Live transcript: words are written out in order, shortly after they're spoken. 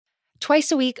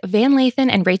Twice a week, Van Lathan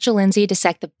and Rachel Lindsay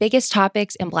dissect the biggest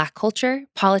topics in Black culture,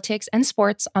 politics, and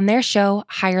sports on their show,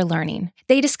 Higher Learning.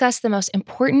 They discuss the most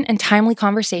important and timely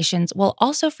conversations while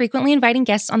also frequently inviting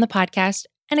guests on the podcast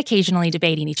and occasionally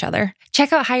debating each other.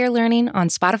 Check out Higher Learning on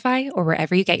Spotify or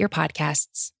wherever you get your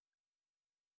podcasts.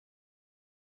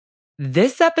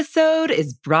 This episode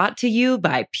is brought to you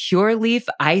by Pure Leaf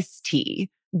Iced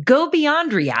Tea. Go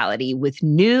beyond reality with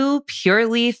new Pure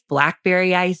Leaf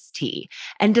Blackberry Iced Tea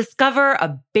and discover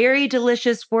a berry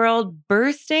delicious world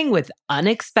bursting with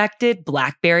unexpected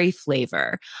blackberry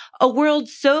flavor. A world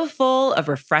so full of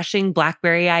refreshing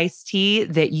blackberry iced tea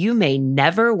that you may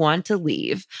never want to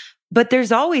leave. But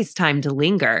there's always time to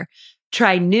linger.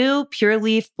 Try new Pure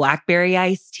Leaf Blackberry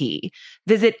Iced Tea.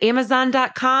 Visit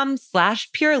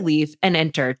Amazon.com/PureLeaf and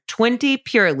enter 20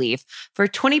 Pure Leaf for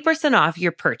 20% off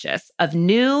your purchase of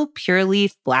new Pure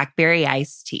Leaf Blackberry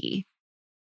Iced Tea.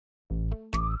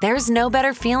 There's no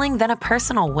better feeling than a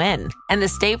personal win, and the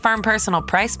State Farm Personal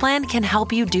Price Plan can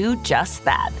help you do just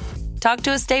that. Talk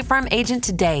to a State Farm agent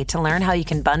today to learn how you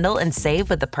can bundle and save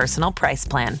with the Personal Price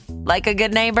Plan. Like a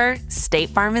good neighbor,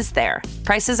 State Farm is there.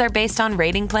 Prices are based on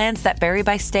rating plans that vary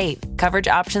by state. Coverage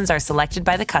options are selected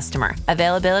by the customer.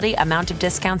 Availability, amount of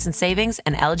discounts and savings,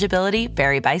 and eligibility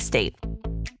vary by state.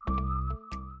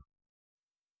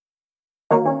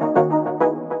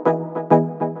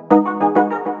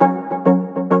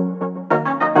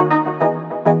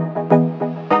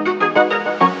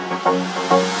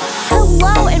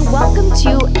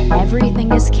 To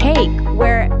Everything is Cake,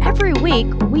 where every week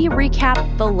we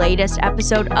recap the latest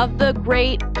episode of The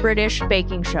Great British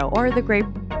Baking Show, or The Great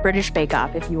British Bake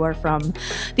Off if you are from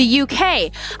the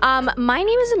UK. My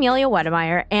name is Amelia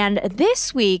Wedemeyer, and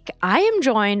this week I am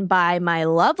joined by my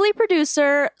lovely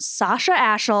producer, Sasha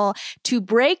Ashel, to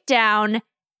break down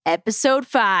Episode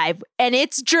 5, and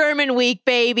it's German Week,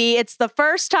 baby. It's the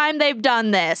first time they've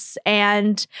done this,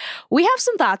 and we have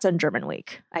some thoughts on German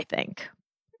Week, I think.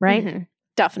 Right? Mm-hmm.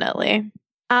 Definitely.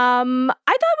 I thought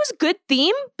it was a good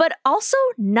theme, but also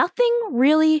nothing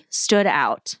really stood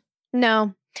out.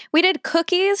 No. We did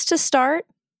cookies to start.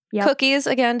 Yep. Cookies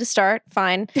again to start.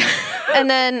 Fine. And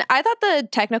then I thought the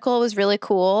technical was really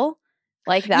cool.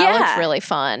 Like that looked really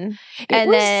fun.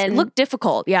 It looked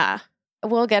difficult. Yeah.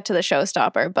 We'll get to the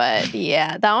showstopper, but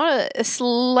yeah, that one is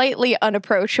slightly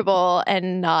unapproachable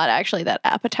and not actually that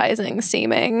appetizing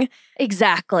seeming.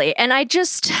 Exactly. And I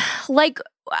just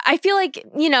I feel like,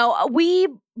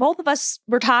 both of us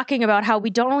were talking about how we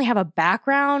don't really have a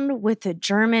background with the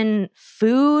German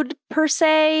food per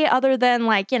se, other than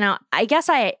I guess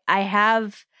I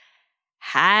have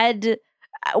had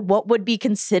what would be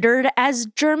considered as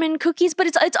German cookies, but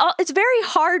it's very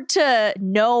hard to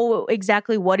know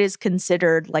exactly what is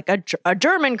considered like a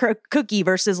German cookie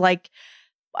versus like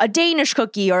a Danish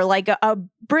cookie or like a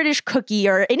British cookie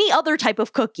or any other type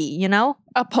of cookie, A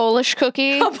Polish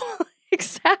cookie.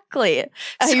 Exactly.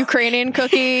 A Ukrainian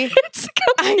cookie.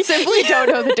 I simply don't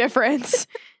know the difference.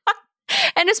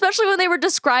 And especially when they were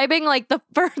describing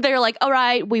they were like, all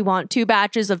right, we want 2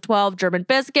 batches of 12 German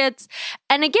biscuits.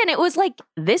 And again, it was like,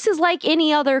 this is like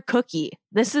any other cookie.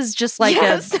 This is just like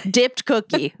a dipped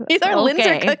cookie. These are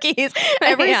Linzer cookies.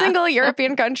 Every single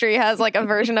European country has like a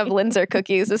version of Linzer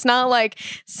cookies. It's not like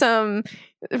some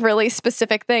really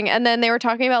specific thing. And then they were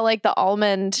talking about like the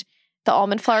almond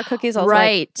flour cookies. I was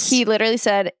like, he literally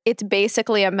said, it's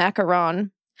basically a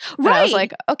macaron. Right. And I was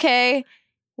like, okay.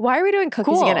 Why are we doing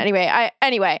cookies again?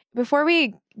 Anyway, before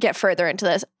we get further into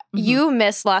this, you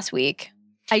missed last week.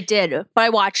 I did, but I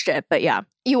watched it. But yeah.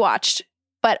 You watched.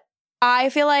 But I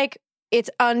feel like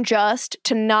it's unjust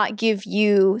to not give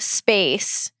you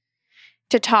space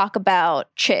to talk about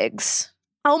Chigs.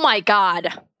 Oh my God.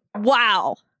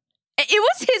 Wow. It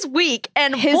was his week,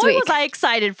 and was I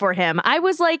excited for him. I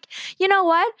was like, you know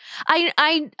what?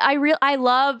 I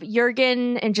love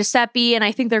Jurgen and Giuseppe, and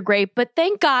I think they're great, but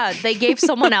thank God they gave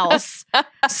someone else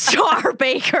Star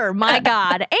Baker. My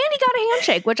God. And he got a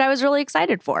handshake, which I was really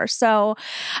excited for. So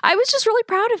I was just really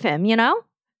proud of him,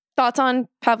 Thoughts on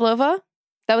Pavlova?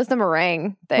 That was the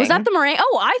meringue thing. Was that the meringue?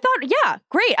 Oh, I thought, yeah,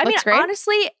 great. I mean,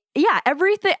 honestly, yeah,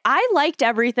 everything. I liked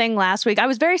everything last week. I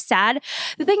was very sad.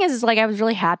 The thing is I was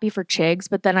really happy for Chigs,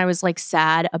 but then I was like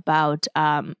sad about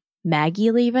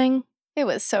Maggie leaving. It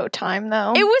was so time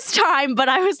though. It was time, but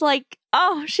I was like,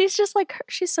 oh, she's just like her.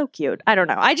 She's so cute. I don't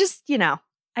know. I just,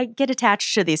 I get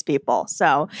attached to these people.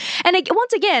 So, and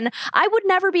once again, I would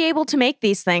never be able to make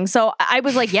these things. So I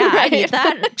was like, yeah, right. I need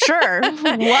that. Sure.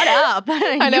 What up?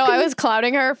 I know I was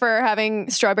clouding her for having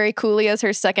Strawberry Coulis as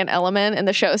her second element in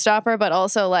the showstopper, but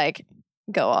also like,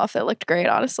 go off. It looked great,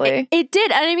 honestly. It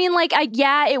did. And I mean, like,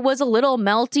 it was a little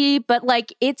melty, but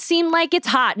like, it seemed like it's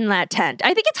hot in that tent.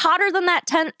 I think it's hotter than that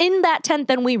tent in that tent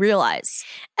than we realize.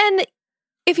 And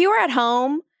if you were at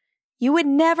home, you would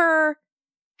never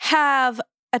have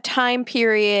a time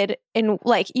period in,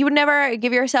 like, you would never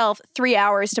give yourself 3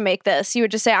 hours to make this. You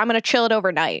would just say, I'm going to chill it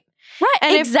overnight. Right,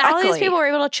 and exactly. if all these people were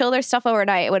able to chill their stuff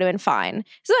overnight, it would have been fine.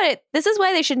 So this is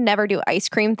why they should never do ice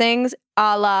cream things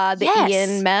a la the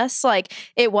Ian mess. Like,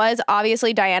 it was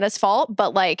obviously Diana's fault,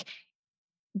 but like,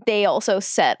 they also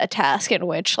set a task in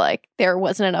which like there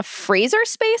wasn't enough freezer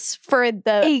space for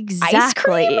the ice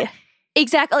cream.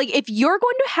 Exactly. Like, if you're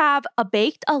going to have a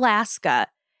baked Alaska,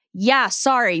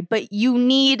 sorry, but you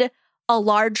need a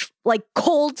large, like,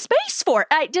 cold space for it.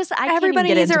 I Everybody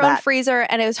can't needs their own own freezer,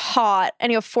 and it was hot,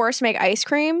 and you're forced to make ice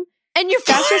cream. And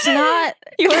that's just not.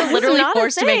 You're literally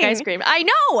forced to make ice cream. I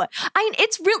know.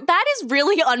 It's real. That is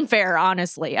really unfair.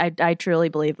 Honestly, I truly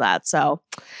believe that. So,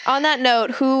 on that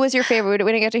note, who was your favorite?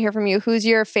 We didn't get to hear from you. Who's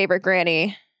your favorite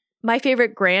granny? My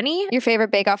favorite granny? Your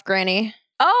favorite Bake Off granny?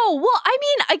 Oh, well, I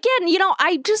mean, again,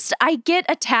 I get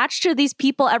attached to these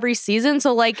people every season.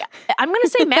 So, like, I'm going to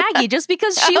say Maggie just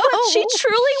because she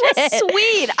truly was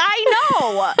sweet. I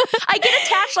know. I get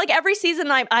attached, like, every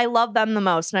season. I love them the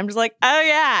most. And I'm just like, oh,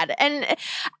 God. And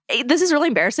this is really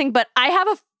embarrassing, but I have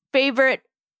a favorite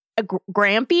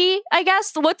Grampy, I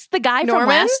guess. What's the guy Norman? from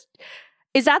last?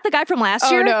 Is that the guy from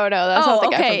last year? No, that's not the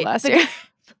guy from last year.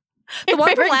 The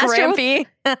one from last Grampy. year.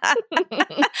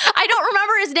 I don't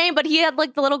remember his name, but he had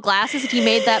like the little glasses and he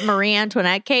made that Marie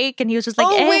Antoinette cake and he was just like,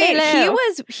 he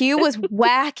was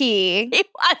wacky. He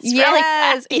was really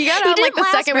yes. wacky. He got out like the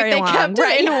second week. They kept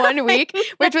it in 1 week,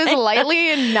 which was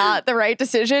lightly not the right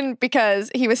decision because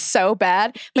he was so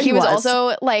bad. But he was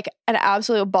also like an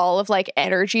absolute ball of like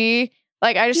energy.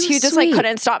 Like he just like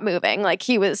couldn't stop moving. Like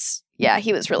he was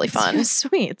really fun. He was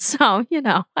sweet. So,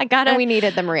 I got it. And we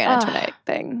needed the Marie Antoinette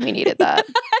thing. We needed that.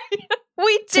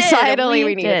 We did. Societally,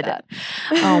 we needed that.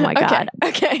 Oh my God.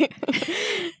 Okay.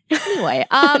 Anyway,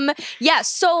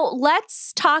 so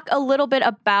let's talk a little bit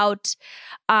about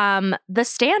the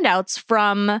standouts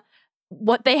from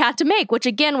what they had to make, which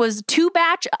again was 2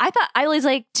 batch. I was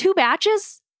like 2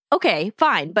 batches. Okay,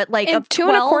 fine. But like in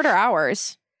 2.25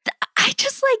 hours. I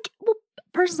just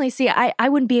personally, see, I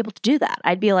wouldn't be able to do that.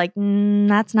 I'd be like,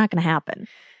 that's not going to happen.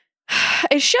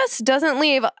 It just doesn't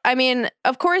leave. I mean,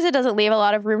 of course, it doesn't leave a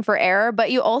lot of room for error,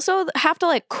 but you also have to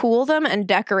like cool them and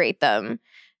decorate them.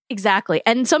 Exactly.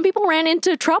 And some people ran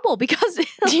into trouble because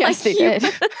yes, they did.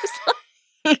 There's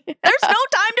no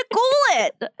time to cool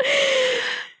it.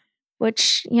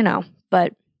 Which,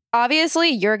 but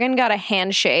obviously Jürgen got a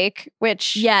handshake,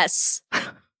 which yes.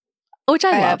 Which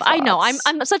I love. I know.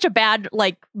 I'm such a bad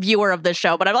viewer of this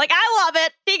show, but I'm like, I love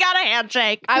it. He got a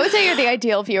handshake. I would say you're the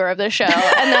ideal viewer of this show, and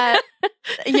that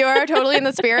you are totally in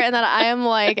the spirit, and that I am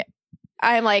like,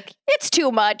 it's too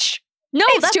much. No,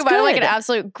 it's that's too much. good. I'm like an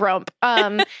absolute grump.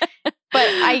 But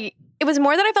it was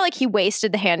more that I felt like he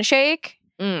wasted the handshake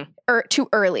or too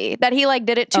early. That he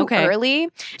did it too early,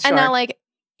 and that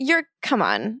come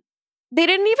on. They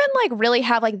didn't even really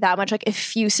have that much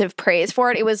effusive praise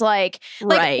for it. It was like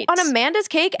right. on Amanda's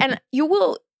cake, and you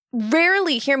will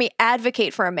rarely hear me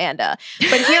advocate for Amanda,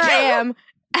 but here I am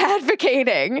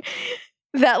advocating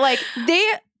that they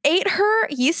ate her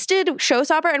yeasted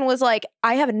showstopper and was like,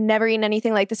 I have never eaten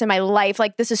anything like this in my life.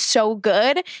 This is so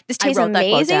good. This tastes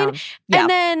amazing. Yeah. And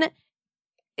then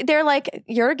they're like,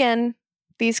 Jürgen,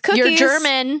 these cookies. You're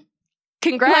German.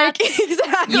 Congrats.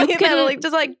 Exactly. You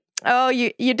can, oh,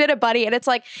 you did it, buddy. And it's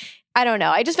I don't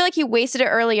know. I just feel like he wasted it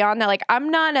early on. That I'm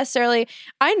not necessarily.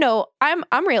 I know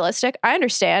I'm realistic. I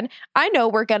understand. I know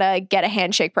we're gonna get a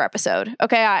handshake per episode.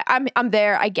 Okay, I'm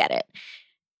there. I get it.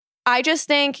 I just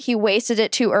think he wasted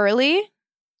it too early,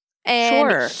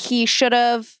 and he should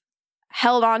have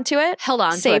held on to it,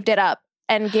 saved it up,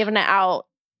 and given it out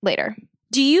later.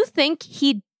 Do you think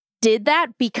he did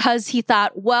that because he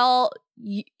thought, well,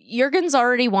 Jürgen's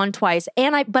already won twice,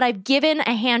 but I've given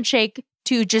a handshake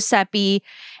to Giuseppe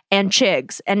and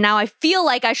Chigs, and now I feel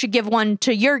like I should give one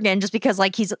to Jürgen just because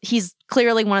he's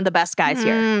clearly one of the best guys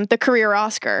here. The career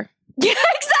Oscar. Yeah,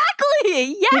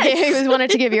 exactly. Yes. He wanted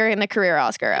to give Jürgen the career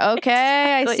Oscar.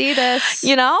 Okay, exactly. I see this.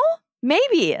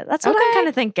 Maybe that's what I'm kind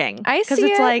of thinking. I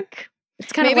see it.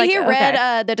 It's kind of maybe he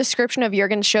read the description of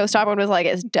Jürgen's showstopper and was like,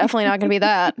 it's definitely not going to be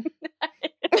that.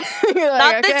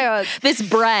 Not this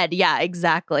bread. Yeah,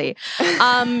 exactly.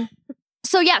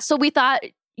 So we thought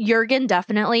Jürgen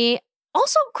definitely.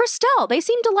 Also, Christelle. They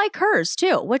seemed to like hers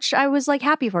too, which I was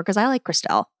happy for because I like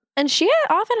Christelle. And she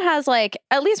often has like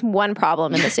at least one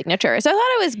problem in the signature. So I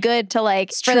thought it was good to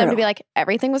like for them to be like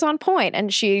everything was on point,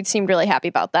 and she seemed really happy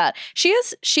about that. She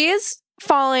is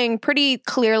falling pretty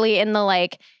clearly in the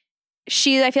like I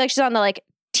feel like she's on the like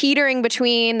teetering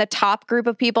between the top group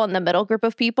of people and the middle group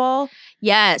of people.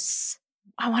 Yes.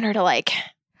 I want her to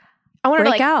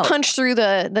Break out. punch through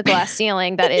the glass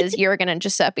ceiling that is Jurgen and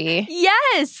Giuseppe.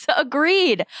 Yes,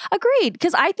 agreed.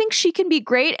 Because I think she can be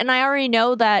great, and I already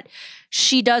know that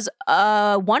she does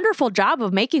a wonderful job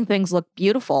of making things look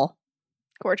beautiful.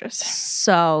 Gorgeous.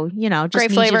 So, just Great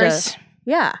need flavors.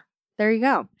 Yeah, there you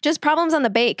go. Just problems on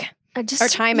the bake. Or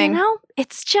timing.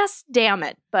 It's just, damn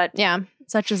it. But yeah,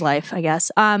 such is life, I guess.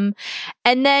 And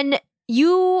then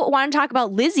you want to talk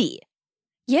about Lizzie.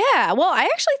 Yeah, well, I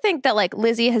actually think that like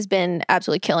Lizzie has been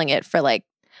absolutely killing it for like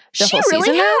the whole season.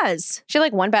 She really has. She had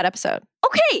like one bad episode.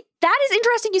 Okay, that is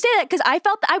interesting you say that, because I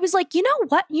felt that I was like, you know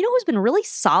what? You know who's been really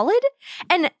solid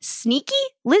and sneaky?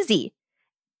 Lizzie.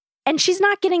 And she's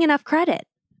not getting enough credit.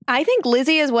 I think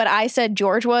Lizzie is what I said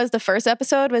George was the first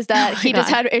episode, was that he just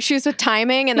had issues with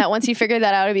timing, and that once he figured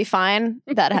that out, it'd be fine.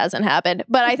 That hasn't happened.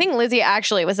 But I think Lizzie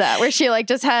actually was that, where she like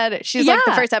just had, she's like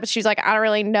the first episode, she's like, I don't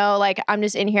really know. Like, I'm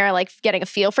just in here like getting a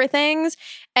feel for things.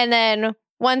 And then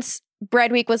once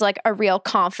Bread Week was like a real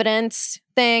confidence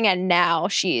thing, and now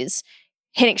she's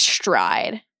hitting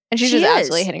stride. And she's just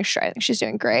absolutely hitting stride. I think she's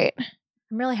doing great.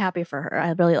 I'm really happy for her.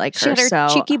 I really like her. She had her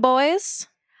Cheeky Boys.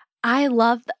 I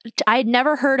love. I'd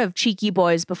never heard of Cheeky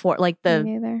Boys before, like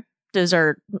the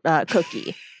dessert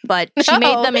cookie, but she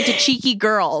made them into Cheeky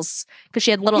Girls because she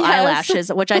had little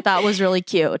eyelashes, which I thought was really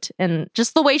cute. And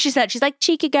just the way she said, she's like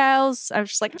Cheeky Girls. I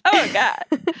was just like, oh god.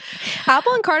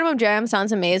 Apple and cardamom jam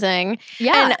sounds amazing.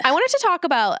 Yeah, and I wanted to talk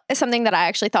about something that I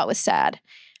actually thought was sad.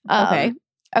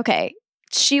 Okay.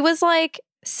 She was like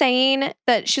saying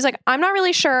that she's like, I'm not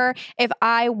really sure if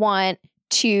I want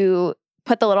to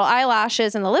put the little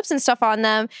eyelashes and the lips and stuff on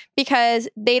them because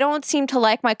they don't seem to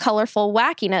like my colorful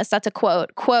wackiness. That's a quote.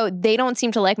 They don't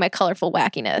seem to like my colorful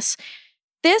wackiness.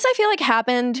 This I feel like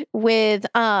happened with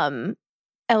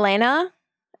Elena.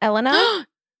 Elena,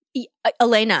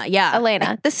 yeah.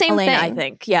 Elena. The same thing. I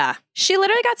think. Yeah. She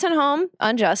literally got sent home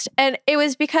unjust. And it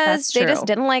was because they just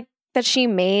didn't like that she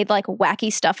made like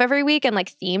wacky stuff every week and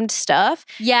like themed stuff.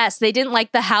 Yes. They didn't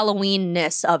like the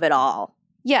Halloween-ness of it all.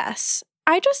 Yes.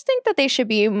 I just think that they should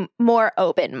be more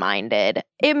open-minded.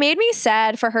 It made me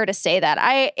sad for her to say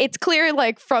that. It's clear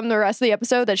like from the rest of the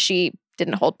episode that she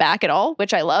didn't hold back at all,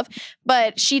 which I love.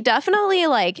 But she definitely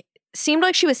like seemed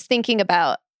like she was thinking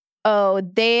about, oh,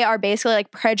 they are basically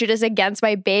like prejudiced against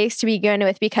my base to begin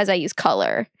with because I use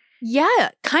color. Yeah,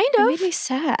 kind of. It made me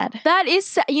sad. That is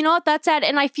sad. You know what? That's sad.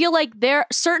 And I feel like there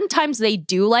certain times they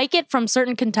do like it. From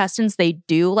certain contestants, they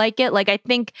do like it. Like I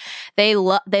think they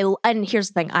and here's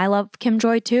the thing. I love Kim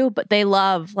Joy too, but they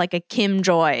love like a Kim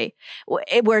Joy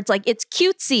where it's like, it's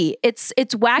cutesy. It's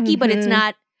wacky, but it's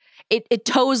not, it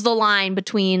toes the line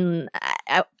between,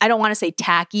 I don't want to say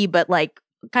tacky, but like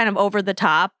kind of over the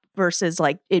top versus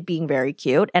like it being very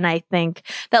cute. And I think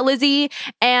that Lizzie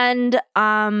and,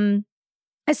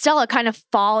 Estella kind of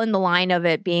fall in the line of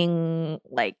it being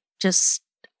like just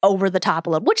over the top a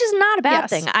little, which is not a bad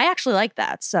thing. I actually like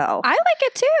that. So I like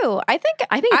it too. I think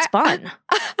it's fun.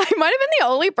 I might have been the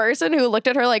only person who looked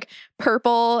at her like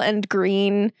purple and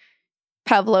green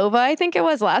Pavlova, I think it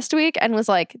was last week, and was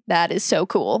like, that is so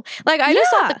cool. Like I just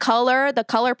thought the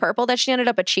color purple that she ended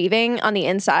up achieving on the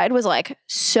inside was like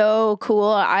so cool.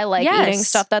 I like eating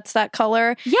stuff that's that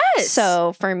color. Yes.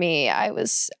 So for me,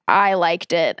 I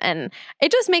liked it. And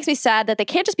it just makes me sad that they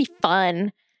can't just be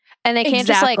fun. And they can't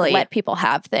just like let people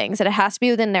have things. And it has to be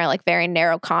within their like very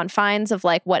narrow confines of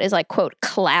like what is like quote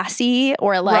classy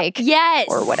or like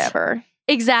or whatever.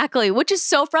 Exactly. Which is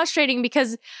so frustrating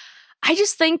because I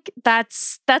just think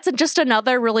that's just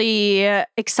another really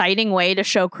exciting way to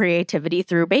show creativity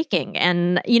through baking.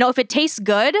 And, you know, if it tastes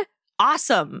good,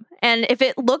 awesome. And if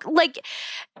it look like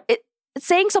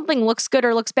saying something looks good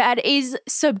or looks bad is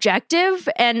subjective.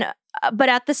 And, but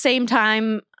at the same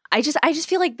time, I just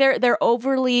feel like they're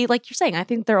overly, like you're saying, I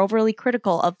think they're overly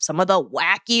critical of some of the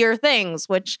wackier things,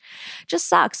 which just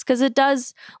sucks because it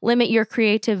does limit your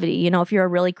creativity, you know, if you're a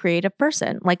really creative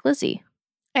person like Lizzie.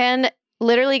 And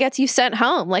literally gets you sent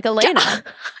home like Elena.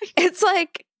 It's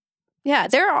like, yeah,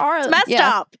 there are. It's messed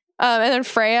up. And then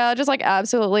Freya just like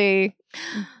absolutely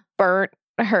burnt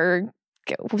her.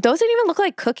 Those didn't even look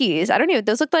like cookies. I don't know.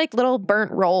 Those looked like little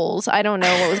burnt rolls. I don't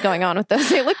know what was going on with those.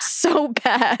 They looked so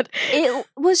bad. It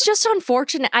was just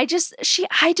unfortunate. I just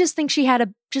think she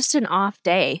had just an off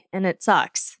day and it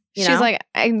sucks. She's like,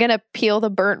 I'm going to peel the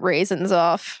burnt raisins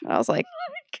off. I was like,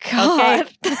 God.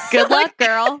 Okay. Good luck,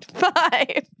 girl. 5.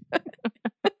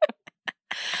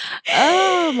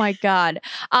 Oh my God.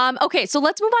 Okay, so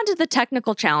let's move on to the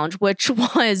technical challenge, which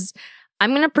was,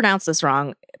 I'm going to pronounce this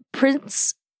wrong,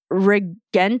 Prince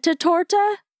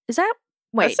Regentatorta? Is that?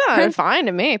 Wait. That sounded fine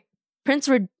to me. Prince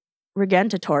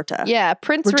Regentatorta. Yeah,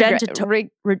 Prince Regentatorta.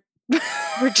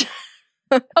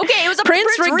 Okay, it was a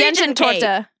Prince Regent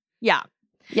Regentatorta. Yeah.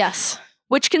 Yes.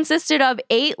 Which consisted of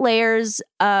 8 layers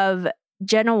of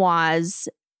Genoise,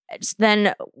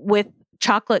 then with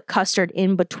chocolate custard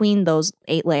in between those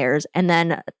 8 layers, and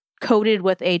then coated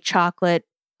with a chocolate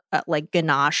like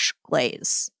ganache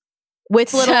glaze.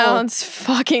 With little, sounds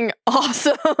fucking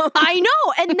awesome. I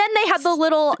know. And then they had the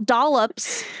little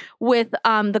dollops with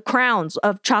the crowns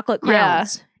of chocolate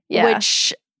crowns, Yeah.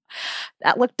 which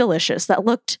that looked delicious. That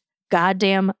looked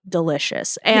goddamn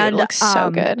delicious. And it looks so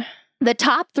good. The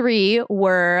top 3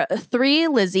 were 3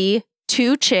 Lizzie,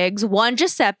 2 Chigs, 1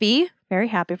 Giuseppe. Very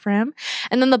happy for him.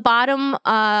 And then the bottom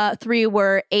 3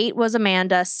 were 8 was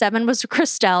Amanda, 7 was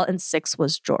Christelle, and 6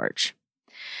 was George.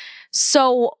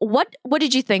 So what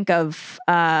did you think of,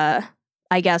 I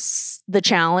guess, the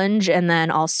challenge and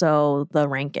then also the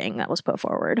ranking that was put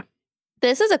forward?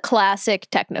 This is a classic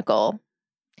technical.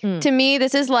 To me,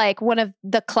 this is like one of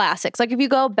the classics. Like if you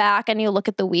go back and you look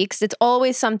at the weeks, it's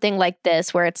always something like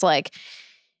this where it's like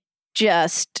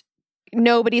just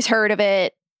nobody's heard of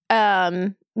it.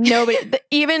 Nobody,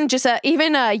 even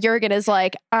Jurgen is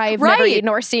like, I've never eaten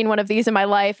or seen one of these in my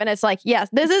life, and it's like, yes,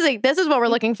 this is what we're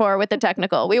looking for with the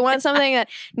technical. We want something that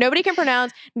nobody can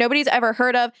pronounce, nobody's ever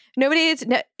heard of, nobody's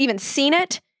even seen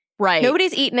it. Right.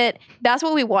 Nobody's eaten it. That's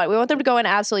what we want. We want them to go in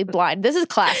absolutely blind. This is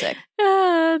classic.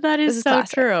 That is so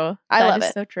classic. true. I love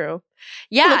it. So true.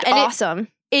 Yeah, and awesome.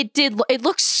 It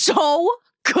looked so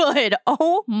good.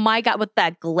 Oh my God, with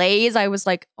that glaze, I was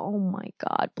like, oh my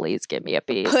God, please give me a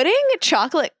piece. Pudding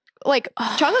chocolate, like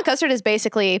chocolate custard is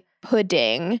basically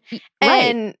pudding,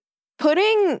 and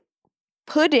pudding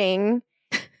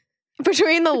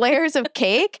between the layers of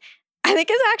cake, I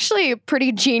think is actually a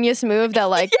pretty genius move that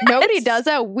like nobody does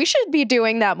that. We should be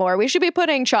doing that more. We should be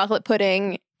putting chocolate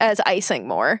pudding as icing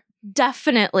more.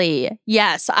 Definitely.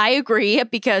 Yes, I agree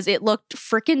because it looked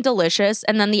freaking delicious.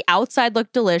 And then the outside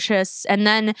looked delicious. And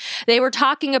then they were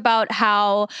talking about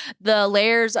how the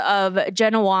layers of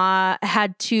Genoise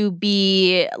had to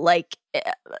be like,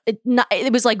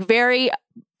 it was like very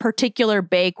particular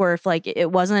bake where if like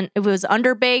it was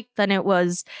underbaked, then it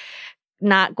was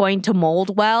not going to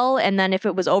mold well. And then if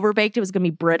it was overbaked, it was going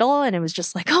to be brittle. And it was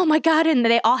just like, oh my God. And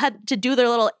they all had to do their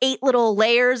 8 little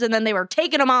layers. And then they were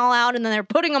taking them all out. And then they're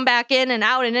putting them back in and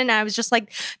out and in. And I was just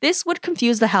like, this would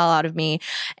confuse the hell out of me.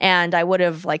 And I would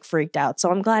have like freaked out.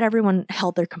 So I'm glad everyone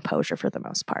held their composure for the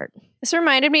most part. This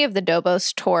reminded me of the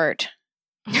Dobos Tort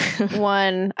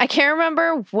one. I can't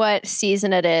remember what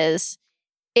season it is.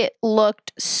 It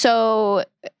looked so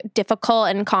difficult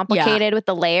and complicated with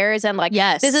the layers. And like,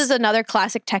 this is another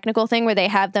classic technical thing where they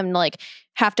have them like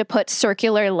have to put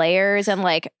circular layers and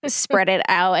like spread it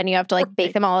out, and you have to like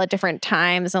bake them all at different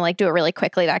times and like do it really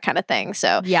quickly, that kind of thing.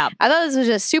 So yeah, I thought this was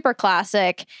just super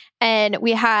classic. And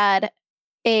we had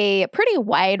a pretty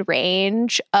wide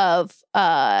range of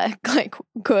like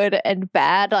good and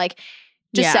bad. Like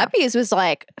Giuseppe's was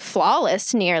like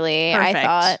flawless nearly, perfect. I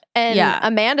thought. And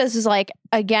Amanda's was like,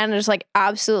 again, just like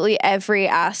absolutely every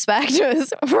aspect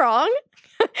was wrong.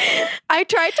 I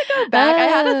tried to go back. I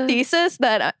had a thesis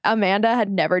that Amanda had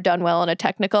never done well in a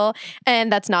technical, and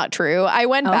that's not true. I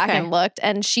went back and looked,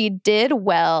 and she did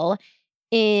well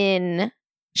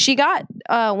she got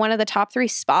one of the top 3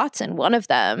 spots in one of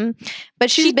them,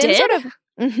 but she's been sort of,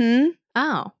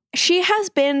 oh. She has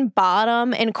been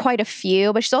bottom in quite a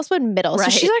few, but she's also been middle. So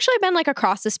she's actually been like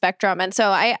across the spectrum. And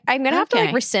so I'm going to have to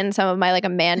like rescind some of my like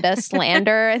Amanda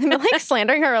slander. I've been like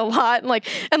slandering her a lot and like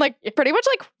pretty much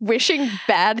like wishing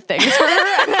bad things for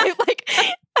her. And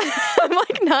I'm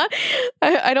like not,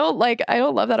 I don't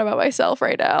love that about myself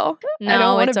right now. No, I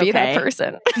don't want to be that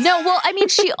person. No, well, I mean,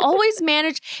 she always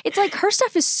managed. It's like her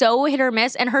stuff is so hit or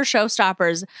miss, and her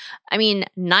showstoppers, I mean,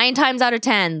 9 times out of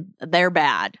 10, they're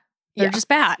bad. They're just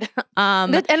bad.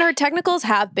 And her technicals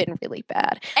have been really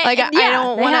bad. Like, I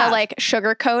don't want to like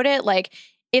sugarcoat it. Like,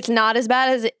 it's not as bad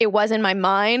as it was in my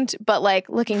mind, but like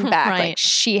looking back, like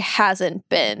she hasn't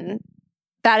been.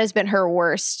 That has been her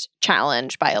worst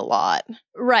challenge by a lot.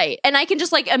 Right. And I can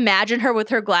just like imagine her with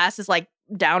her glasses like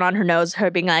down on her nose, her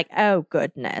being like, oh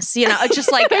goodness. You know, it's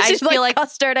just like, I just feel like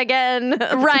custard again.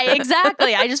 Right,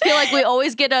 exactly. I just feel like we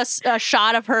always get a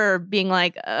shot of her being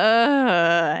like,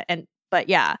 but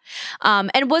yeah.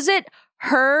 And was it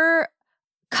her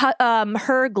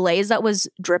her glaze that was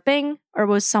dripping, or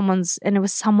was someone's, and it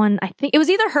was someone, I think it was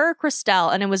either her or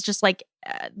Christelle, and it was just like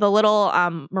the little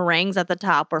meringues at the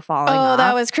top were falling off.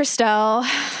 that was Christelle.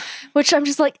 Which I'm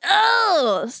just like,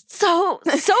 oh, so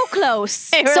close.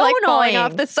 They were so like annoying. falling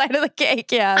off the side of the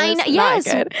cake. Yeah, I know. not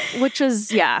Yes, good. which was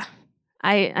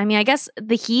I mean, I guess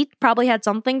the heat probably had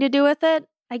something to do with it.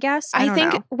 I guess I don't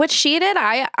think know. what she did,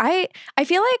 I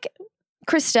feel like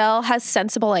Christelle has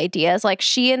sensible ideas. Like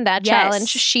she in that challenge,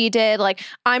 she did like,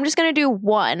 I'm just gonna do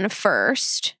one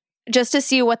first, just to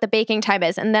see what the baking time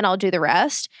is, and then I'll do the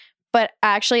rest. But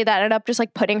actually, that ended up just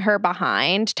like putting her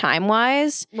behind time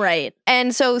wise. Right.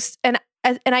 And so an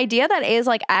idea that is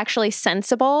like actually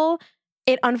sensible,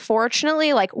 it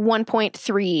unfortunately like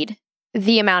 1.3'd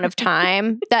the amount of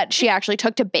time that she actually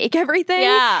took to bake everything.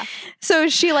 Yeah. So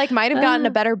she like might have gotten a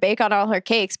better bake on all her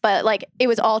cakes, but like it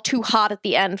was all too hot at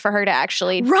the end for her to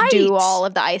actually do all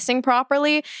of the icing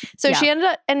properly. So she ended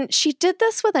up, and she did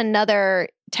this with another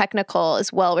technical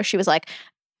as well, where she was like,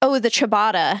 oh, the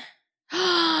ciabatta.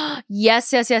 Yes.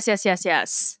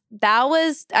 That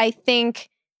was, I think,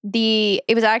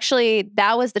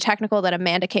 that was the technical that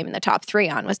Amanda came in the top 3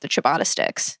 on, was the ciabatta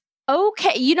sticks.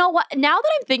 Okay, you know what? Now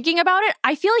that I'm thinking about it,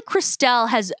 I feel like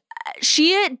Christelle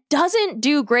she doesn't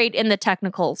do great in the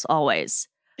technicals always.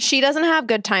 She doesn't have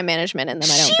good time management in them,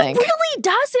 I don't think. She really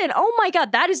doesn't. Oh my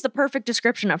God, that is the perfect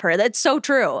description of her. That's so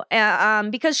true.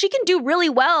 Because she can do really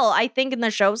well, I think, in the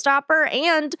showstopper,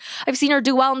 and I've seen her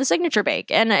do well in the signature bake.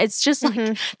 And it's just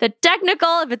like the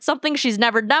technical, if it's something she's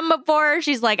never done before,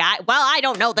 she's like, I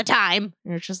don't know the time.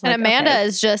 And it's just like, and Amanda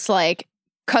is just like,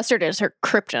 custard is her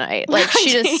kryptonite. Like she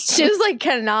just like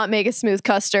cannot make a smooth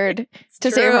custard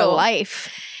to save her life.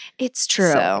 It's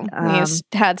true. So we just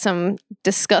had some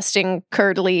disgusting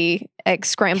curdly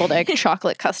scrambled egg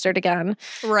chocolate custard again.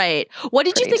 Right. What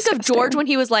did you think disgusting. of George when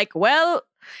he was like, well,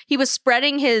 he was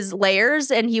spreading his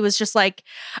layers and he was just like,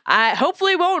 I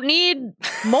hopefully won't need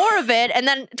more of it. And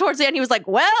then towards the end, he was like,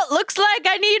 well, looks like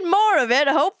I need more of it.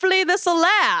 Hopefully this will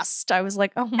last. I was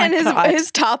like, oh my God. And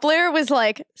his top layer was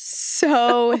like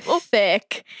so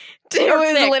thick. It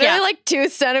was literally like 2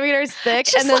 centimeters thick.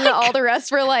 Just and then like, all the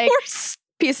rest were like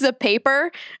pieces of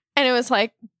paper. And it was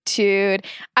like, dude,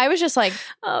 I was just like,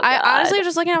 I honestly was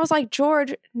just looking, I was like,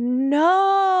 George,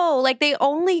 no. Like they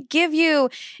only give you,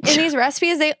 in these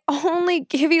recipes, they only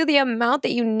give you the amount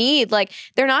that you need. Like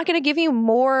they're not going to give you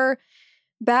more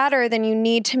batter than you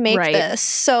need to make this.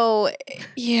 So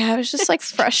yeah, it was just like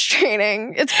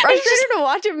frustrating. It's frustrating to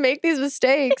watch him make these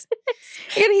mistakes.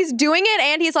 And he's doing it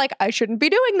and he's like, I shouldn't be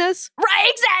doing this.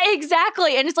 Right,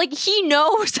 exactly. And it's like he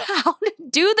knows how to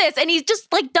do this and he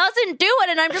just like doesn't do it.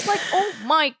 And I'm just like, oh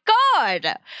my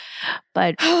God.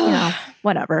 But you know,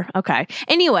 whatever. Okay.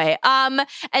 Anyway, and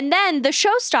then the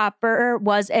showstopper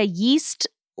was a yeast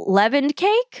leavened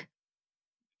cake.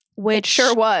 Which it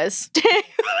sure was.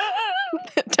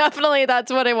 Definitely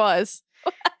that's what it was.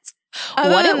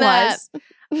 What it was.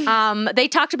 They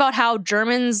talked about how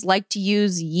Germans like to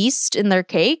use yeast in their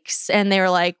cakes, and they were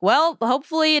like, well,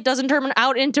 hopefully it doesn't turn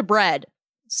out into bread.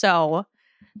 So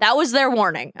that was their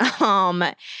warning.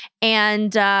 Yeah,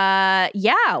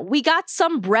 we got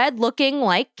some bread looking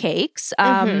like cakes.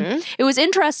 It was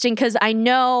interesting because I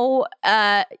know,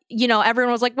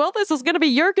 everyone was like, well, this is going to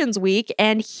be Jurgen's week.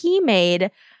 And he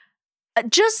made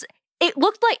it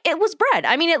looked like it was bread.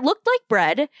 I mean, it looked like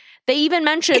bread. They even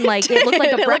mentioned like it looked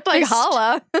like a breakfast. It looked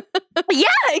like challah. Yeah,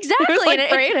 exactly. It was like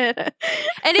braided.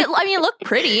 And it looked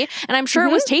pretty, and I'm sure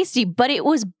it was tasty, but it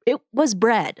was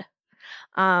bread.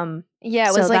 Yeah,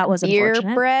 it so was like that was beer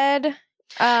bread.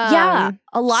 Yeah,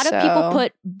 a lot of people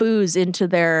put booze into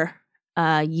their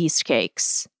yeast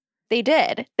cakes. They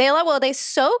did. They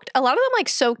soaked, a lot of them like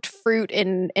soaked fruit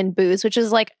in booze, which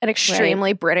is like an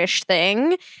extremely British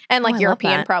thing, and like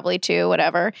European probably too,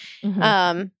 whatever.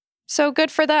 So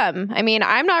good for them. I mean,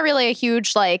 I'm not really a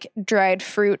huge like dried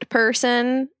fruit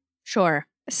person. Sure.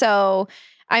 So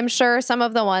I'm sure some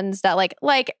of the ones that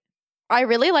like I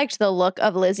really liked the look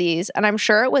of Lizzie's, and I'm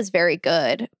sure it was very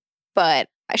good, but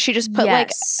she just put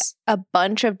like a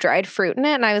bunch of dried fruit in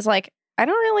it, and I was like, I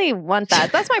don't really want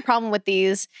that. That's my problem with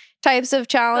these types of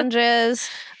challenges.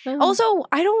 Also,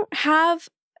 I just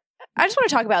want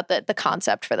to talk about the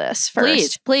concept for this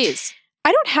first. Please.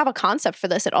 I don't have a concept for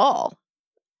this at all.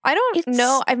 I don't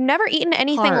know. I've never eaten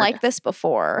anything like this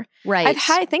before. Right.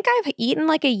 I think I've eaten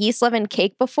like a yeast leavened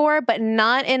cake before, but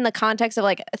not in the context of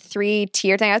like a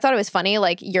 3-tier thing. I thought it was funny.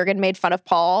 Like Jurgen made fun of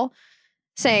Paul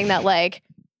saying that like,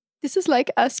 this is like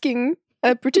asking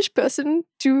a British person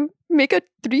to make a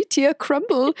 3-tier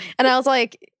crumble. And I was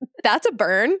like, that's a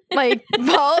burn. Like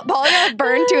Paul got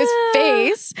burned to his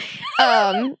face.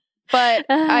 But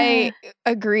I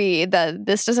agree that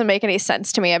this doesn't make any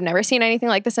sense to me. I've never seen anything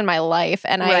like this in my life.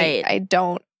 And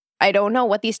I don't know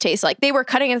what these taste like. They were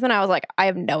cutting it and I was like, I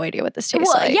have no idea what this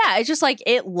tastes like. Yeah, it's just like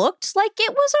it looked like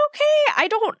it was okay.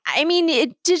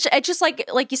 It just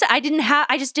like you said,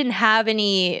 I just didn't have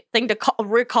anything to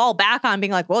recall back on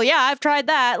being like, well, yeah, I've tried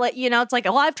that. Like, it's like,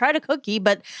 well, I've tried a cookie,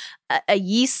 but a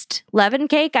yeast leaven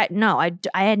cake, I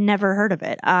had never heard of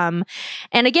it. And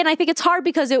again, I think it's hard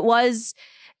because it was,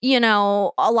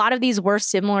 a lot of these were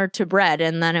similar to bread,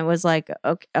 and then it was like,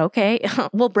 okay,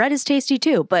 well, bread is tasty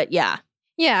too, but yeah.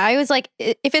 Yeah, I was like,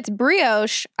 if it's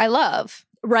brioche, I love.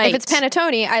 Right. If it's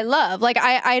panettone, I love. Like,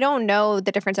 I don't know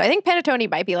the difference. I think panettone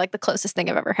might be like the closest thing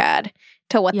I've ever had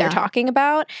to what they're talking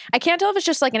about. I can't tell if it's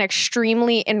just like an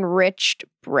extremely enriched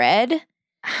bread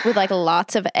with like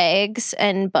lots of eggs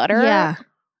and butter. Yeah.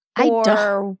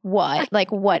 Or what?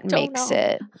 Like, what makes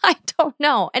it? I don't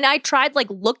know. And I tried like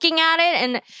looking at it,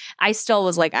 and I still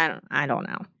was like, I don't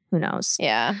know. Who knows?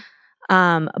 Yeah.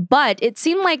 But it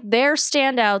seemed like their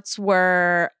standouts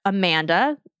were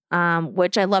Amanda,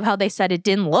 which I love how they said it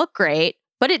didn't look great,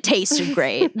 but it tasted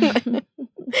great. And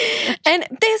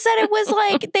they said it was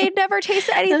like they'd never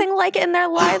tasted anything like it in their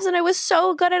lives, and it was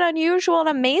so good and unusual and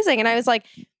amazing. And I was like,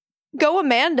 go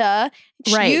Amanda.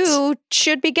 Right. You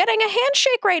should be getting a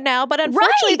handshake right now, but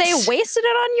unfortunately they wasted it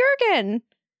on Jürgen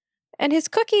and his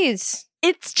cookies.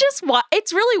 It's just,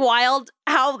 it's really wild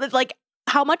how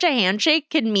much a handshake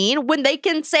can mean when they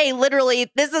can say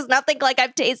literally, this is nothing like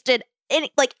I've tasted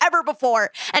ever before,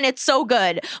 and it's so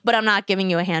good, but I'm not giving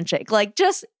you a handshake. Like,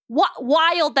 just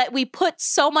wild that we put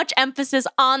so much emphasis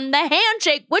on the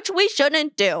handshake, which we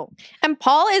shouldn't do. And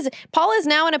Paul is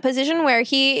now in a position where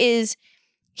he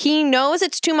knows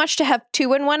it's too much to have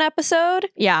 2 in one episode.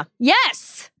 Yeah.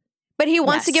 Yes. But he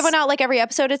wants to give one out like every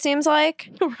episode, it seems like.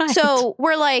 Right. So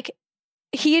we're like,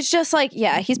 he's just like,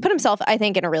 he's put himself, I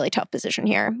think, in a really tough position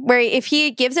here. Where if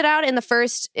he gives it out in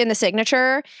the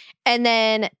signature, and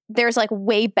then there's like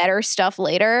way better stuff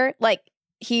later, like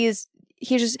this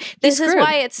is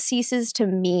why it ceases to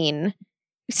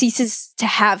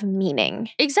have meaning.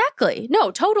 Exactly. No,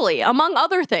 totally. Among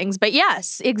other things. But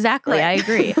yes, exactly. Right. I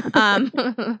agree.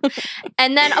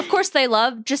 And then, of course, they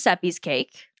love Giuseppe's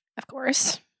cake. Of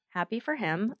course. Happy for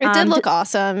him. It did look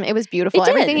awesome. It was beautiful.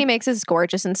 Everything he makes is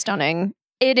gorgeous and stunning.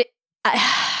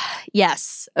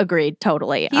 Yes, agreed.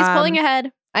 Totally. He's pulling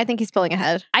ahead. I think he's pulling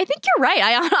ahead. I think you're right.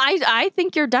 I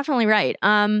think you're definitely right.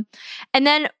 And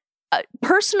then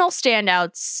personal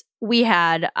standouts we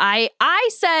had. I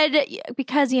said,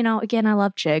 because again, I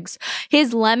love Chigs.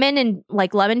 His lemon and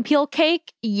lemon peel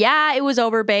cake. Yeah, it was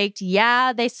overbaked.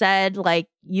 Yeah, they said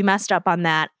you messed up on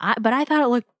that. But I thought it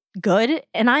looked good,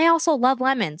 and I also love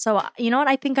lemon. So you know what?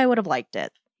 I think I would have liked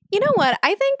it. You know what?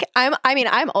 I think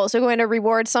I'm also going to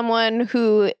reward someone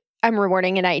who I'm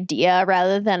rewarding an idea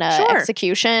rather than a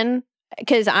execution,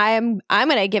 because I'm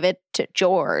going to give it to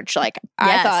George. I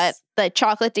thought the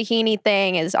chocolate tahini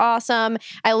thing is awesome.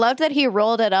 I loved that he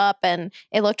rolled it up and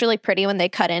it looked really pretty when they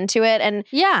cut into it. And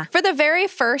for the very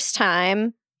first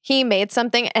time he made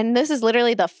something, and this is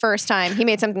literally the first time he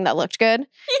made something that looked good.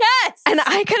 Yes. And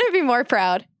I couldn't be more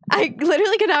proud. I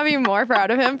literally could not be more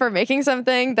proud of him for making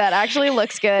something that actually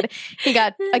looks good. He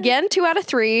got, again, 2 out of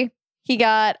 3. He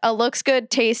got a looks good,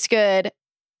 tastes good,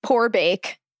 poor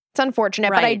bake. It's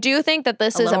unfortunate, but I do think that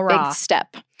this is a big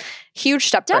step. Huge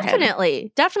step for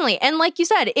him. Definitely. And like you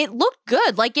said, it looked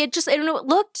good. It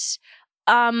looked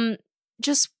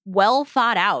just well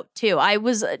thought out too. I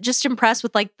was just impressed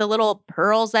with the little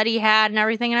pearls that he had and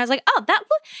everything. And I was like, oh,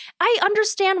 I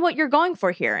understand what you're going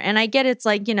for here. And I get it's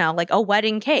like a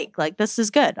wedding cake. This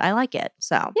is good. I like it.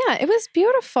 So yeah, it was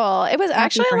beautiful. It was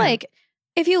actually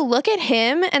if you look at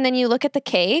him and then you look at the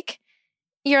cake,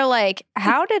 you're like,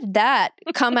 how did that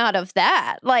come out of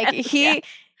that?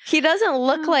 He doesn't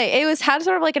look like it had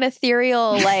sort of an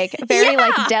ethereal, very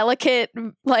delicate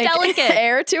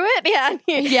air to it. Yeah.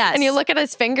 Yes. And you look at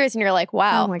his fingers and you're like,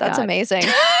 wow, that's amazing.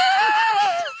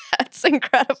 That's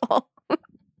incredible.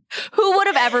 Who would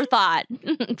have ever thought?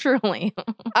 Truly.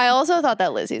 I also thought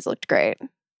that Lizzie's looked great.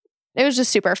 It was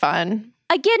just super fun.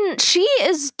 Again, she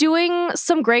is doing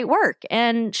some great work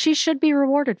and she should be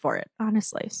rewarded for it,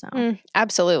 honestly. So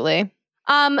absolutely.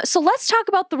 So let's talk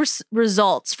about the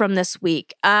results from this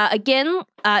week. Again,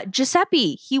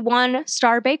 Giuseppe, he won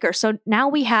Star Baker. So now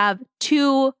we have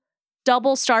 2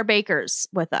 double Star Bakers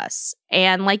with us.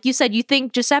 And like you said, you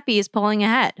think Giuseppe is pulling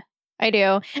ahead. I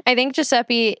do. I think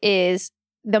Giuseppe is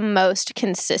the most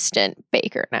consistent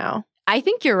baker now. I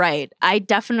think you're right. I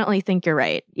definitely think you're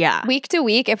right. Yeah. Week to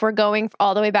week, if we're going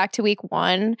all the way back to week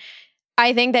 1,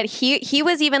 I think that he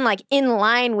was even like in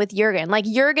line with Jurgen. Like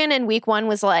Jurgen in week 1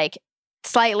 was like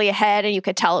slightly ahead and you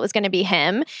could tell it was going to be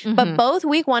him. But both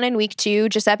week 1 and week 2,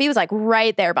 Giuseppe was like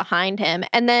right there behind him.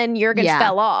 And then Jurgen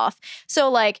fell off. So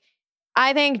like,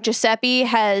 I think Giuseppe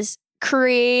has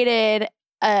created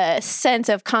a sense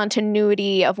of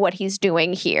continuity of what he's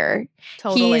doing here.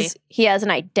 Totally. He has an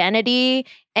identity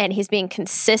and he's being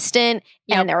consistent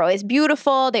and they're always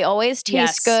beautiful. They always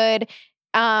taste good.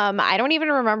 I don't even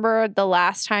remember the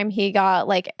last time he got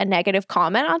like a negative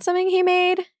comment on something he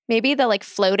made. Maybe the like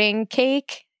floating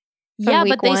cake. Yeah,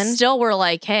 but they still were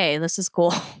like, hey, this is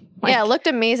cool. Like, yeah, it looked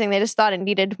amazing. They just thought it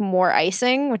needed more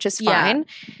icing, which is fine.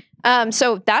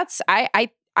 So that's, I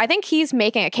think he's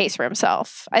making a case for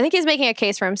himself. I think he's making a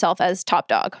case for himself as top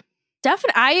dog.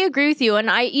 Definitely. I agree with you. And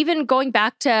I even going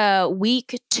back to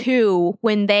week 2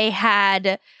 when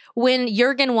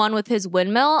Jurgen won with his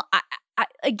windmill,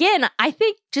 I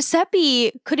think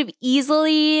Giuseppe could have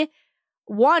easily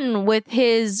won with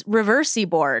his reversi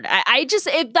board. I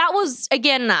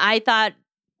thought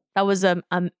that was a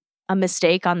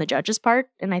mistake on the judge's part.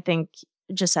 And I think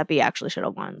Giuseppe actually should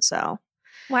have won. So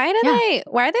why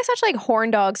are they such like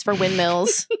horn dogs for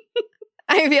windmills?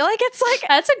 I feel like it's like,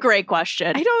 that's a great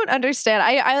question. I don't understand.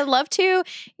 I would love to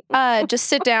just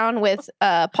sit down with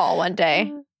Paul one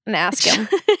day and ask him.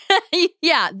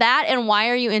 Yeah, that and why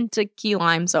are you into key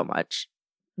lime so much?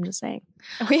 I'm just saying.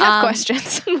 We have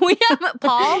questions. We have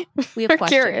Paul. We have We're questions.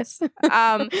 Curious.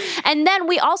 And then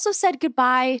we also said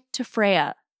goodbye to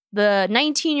Freya, the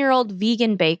 19-year-old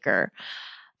vegan baker.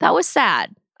 That was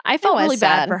sad. I felt really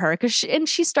bad for her because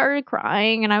she started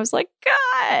crying, and I was like,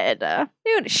 God,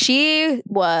 dude, she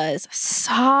was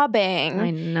sobbing. I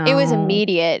know. It was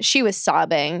immediate. She was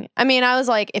sobbing. I mean, I was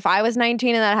like, if I was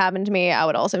 19 and that happened to me, I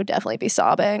would also definitely be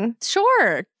sobbing.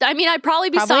 Sure. I mean, I'd probably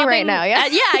be sobbing right now. Yeah,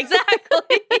 yeah,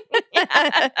 exactly.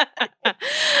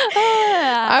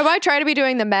 I might try to be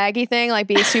doing the Maggie thing, like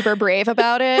be super brave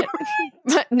about it.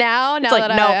 But now like, that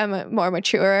I am more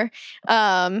mature,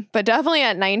 but definitely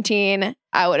at 19.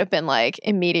 I would have been like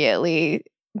immediately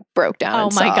broke down. Oh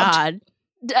and my sobbed. God.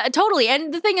 Totally.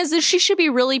 And the thing is that she should be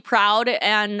really proud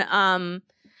and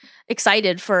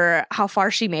excited for how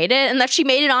far she made it and that she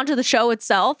made it onto the show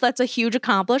itself. That's a huge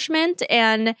accomplishment.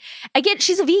 And again,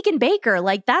 she's a vegan baker.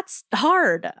 Like that's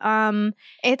hard.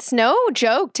 It's no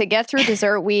joke to get through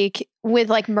dessert week with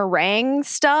like meringue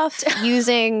stuff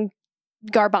using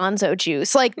garbanzo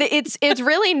juice. Like it's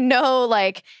really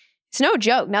it's no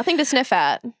joke. Nothing to sniff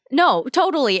at. No,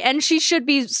 totally. And she should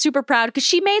be super proud because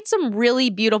she made some really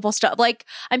beautiful stuff. Like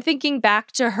I'm thinking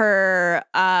back to her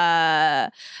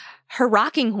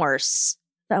rocking horse.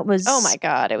 That was, oh my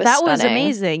God, it was stunning. Was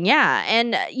amazing. Yeah.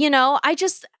 And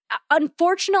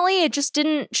unfortunately it just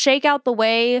didn't shake out the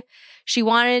way she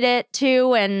wanted it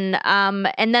to.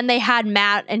 And then they had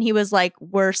Matt and he was like,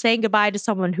 we're saying goodbye to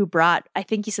someone who brought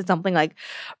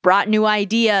new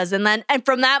ideas. And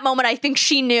from that moment, I think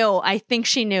she knew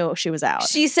she was out.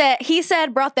 He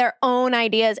said brought their own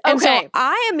ideas. And so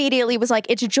I immediately was like,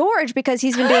 it's George because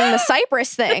he's been doing the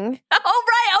Cypress thing. Oh,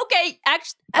 right. Okay.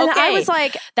 Actually, and I was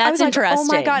like, that's interesting. Oh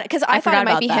my God. Because I thought it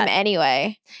might be him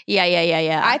anyway.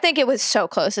 Yeah. I think it was so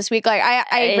close this week. Like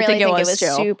I really think it was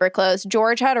super close.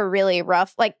 George had a really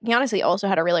rough, like he honestly also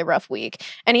had a really rough week.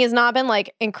 And he has not been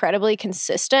like incredibly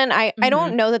consistent. I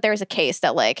don't know that there's a case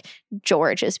that like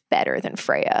George is better than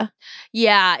Freya.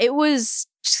 Yeah, it was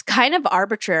just kind of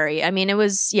arbitrary. I mean, it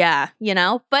was,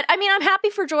 but I mean, I'm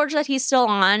happy for George that he's still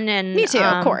on. And me too,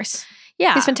 of course.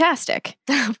 Yeah. He's fantastic.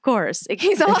 Of course.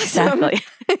 He's awesome.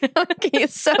 Exactly.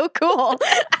 He's so cool.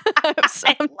 I'm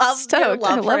stoked.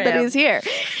 I love that he's here.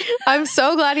 I'm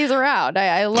so glad he's around.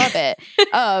 I love it.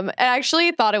 I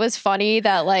actually thought it was funny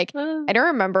that like, I don't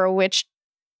remember which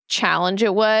challenge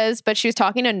it was, but she was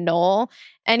talking to Noel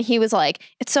and he was like,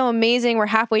 it's so amazing. We're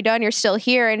halfway done. You're still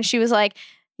here. And she was like,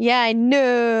 yeah, I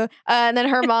know. And then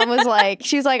her mom was like,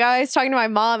 she was like, I was talking to my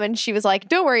mom and she was like,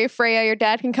 don't worry, Freya, your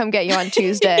dad can come get you on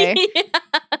Tuesday. Yeah.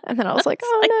 And then I was like,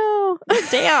 oh no.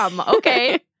 Damn.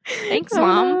 Okay. Thanks,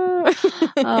 Mom. No.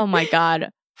 Oh my God.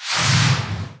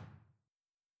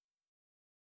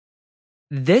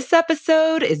 This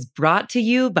episode is brought to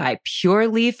you by Pure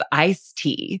Leaf Iced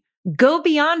Tea. Go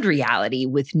beyond reality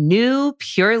with new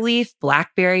Pure Leaf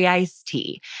Blackberry Iced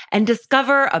Tea and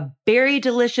discover a berry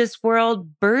delicious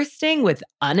world bursting with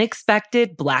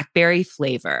unexpected blackberry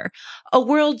flavor. A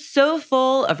world so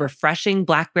full of refreshing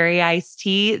blackberry iced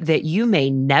tea that you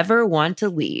may never want to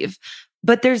leave.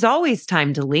 But there's always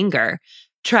time to linger.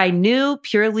 Try new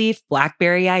Pure Leaf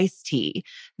Blackberry Iced Tea.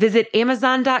 Visit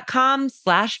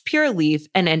Amazon.com/Pure Leaf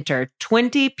and enter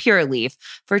 20 Pure Leaf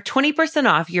for 20%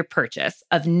 off your purchase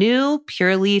of new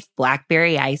Pure Leaf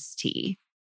Blackberry Iced Tea.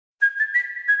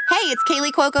 Hey, it's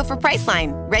Kaylee Cuoco for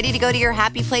Priceline. Ready to go to your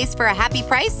happy place for a happy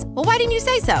price? Well, why didn't you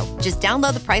say so? Just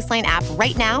download the Priceline app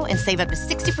right now and save up to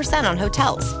 60% on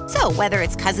hotels. So whether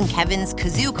it's Cousin Kevin's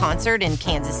Kazoo Concert in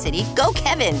Kansas City, go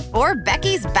Kevin, or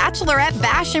Becky's Bachelorette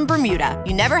Bash in Bermuda,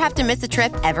 you never have to miss a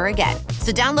trip ever again.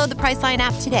 So download the Priceline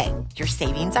app today. Your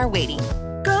savings are waiting.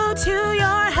 Go to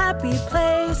your happy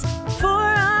place for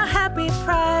a happy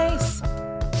price.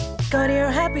 Go to your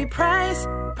happy price,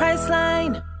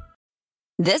 Priceline.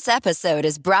 This episode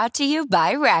is brought to you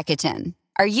by Rakuten.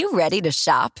 Are you ready to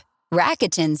shop?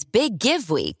 Rakuten's Big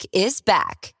Give Week is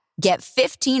back. Get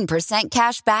 15%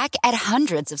 cash back at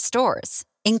hundreds of stores,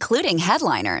 including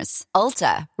headliners,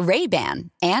 Ulta,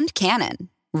 Ray-Ban, and Canon.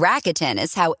 Rakuten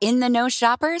is how in-the-know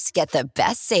shoppers get the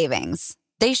best savings.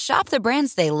 They shop the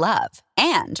brands they love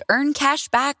and earn cash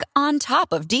back on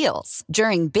top of deals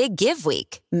during Big Give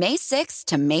Week, May 6th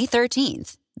to May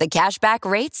 13th. The cashback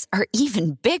rates are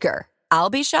even bigger. I'll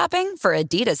be shopping for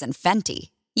Adidas and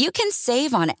Fenty. You can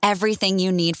save on everything you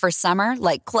need for summer,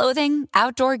 like clothing,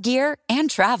 outdoor gear, and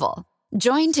travel.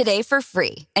 Join today for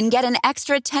free and get an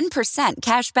extra 10%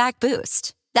 cashback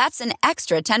boost. That's an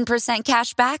extra 10%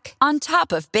 cashback on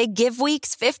top of Big Give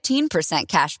Week's 15%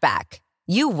 cashback.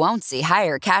 You won't see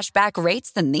higher cashback rates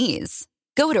than these.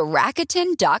 Go to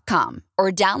Rakuten.com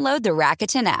or download the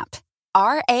Rakuten app.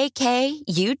 Rakuten.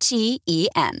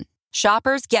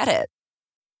 Shoppers get it.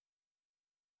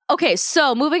 Okay,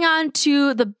 so moving on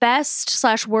to the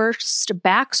best/worst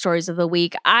backstories of the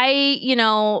week. I,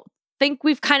 think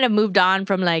we've kind of moved on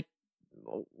from like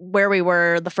where we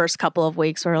were the first couple of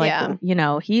weeks where like,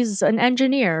 he's an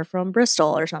engineer from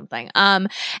Bristol or something. And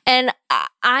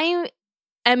I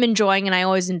am enjoying, and I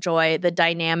always enjoy, the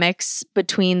dynamics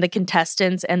between the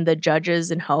contestants and the judges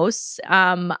and hosts.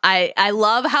 I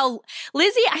love how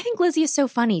I think Lizzie is so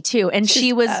funny too. And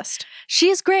she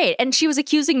is great. And she was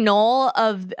accusing Noel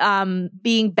of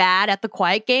being bad at the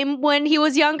Quiet Game when he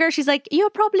was younger. She's like, you're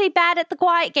probably bad at the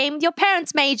Quiet Game. Your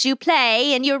parents made you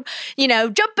play and you're,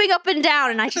 jumping up and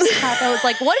down. And I just thought that was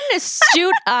like, what an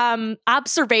astute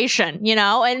observation,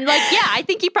 And like, yeah, I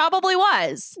think he probably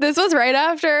was. This was right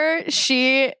after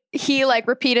he like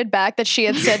repeated back that she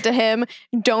had said to him,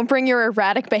 don't bring your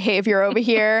erratic behavior over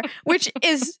here, which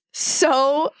is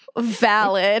so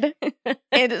valid.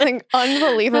 It's like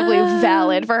unbelievably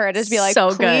valid for her to just be like,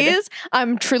 so please,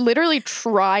 I'm literally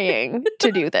trying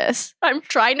to do this. I'm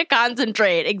trying to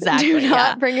concentrate. Exactly. Do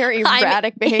not bring your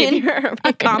erratic behavior over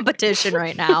a competition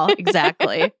right now.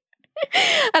 Exactly.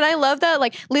 And I love that,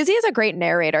 like, Lizzie is a great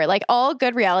narrator. Like, all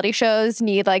good reality shows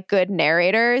need like good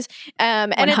narrators.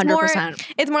 And 100%.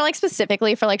 It's more like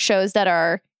specifically for like shows that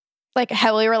are like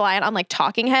heavily reliant on like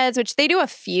talking heads, which they do a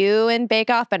few in Bake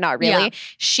Off, but not really.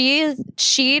 Yeah.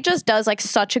 She just does like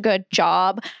such a good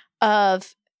job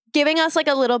of giving us like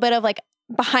a little bit of like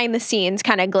behind the scenes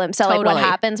kind of glimpse at like what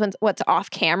happens when what's off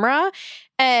camera.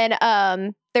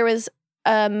 And there was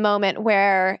a moment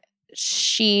where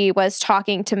she was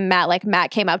talking to Matt, like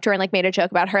Matt came up to her and like made a joke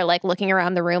about her like looking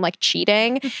around the room like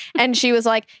cheating. And she was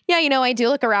like, yeah, I do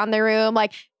look around the room.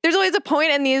 Like there's always a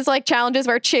point in these like challenges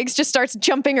where Chigs just starts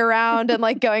jumping around and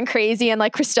like going crazy, and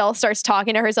like Christelle starts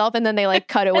talking to herself, and then they like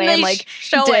cut away and like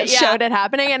showed it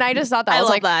happening. And I just thought that was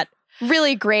like that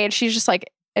really great. She's just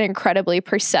like an incredibly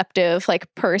perceptive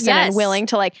like person and willing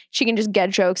to like, she can just get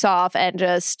jokes off and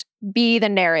just be the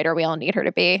narrator we all need her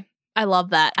to be. I love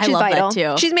that. She's vital. That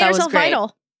too. She's made herself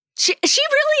vital. She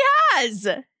really has.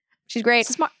 She's great.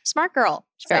 Smart girl.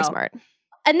 She's very smart.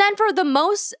 And then for the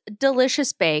most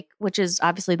delicious bake, which is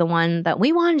obviously the one that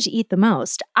we wanted to eat the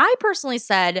most, I personally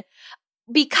said,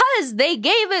 because they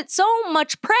gave it so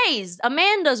much praise,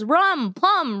 Amanda's rum,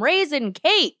 plum, raisin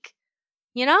cake.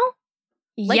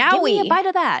 Like, give me a bite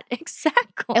of that.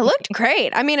 Exactly. It looked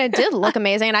great. I mean, it did look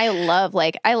amazing. And I loved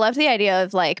the idea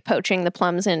of like poaching the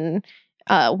plums in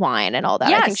wine and all that.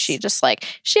 Yes. I think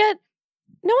she had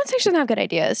no one says she doesn't have good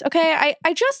ideas. Okay.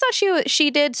 I just thought she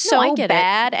did so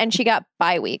bad and she got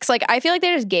bye weeks. Like I feel like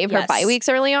they just gave her bye weeks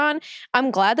early on.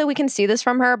 I'm glad that we can see this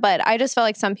from her, but I just felt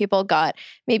like some people got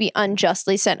maybe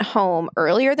unjustly sent home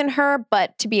earlier than her.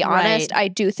 But to be honest, I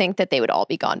do think that they would all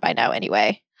be gone by now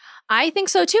anyway. I think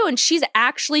so too. And she's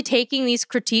actually taking these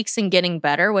critiques and getting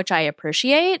better, which I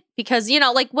appreciate, because,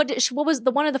 like what was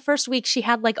one of the first weeks she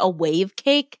had like a wave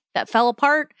cake that fell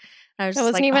apart. I was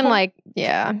wasn't even like,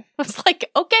 yeah. I was like,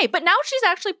 okay, but now she's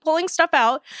actually pulling stuff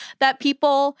out that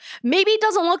people maybe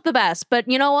doesn't look the best, but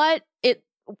you know what?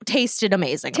 tasted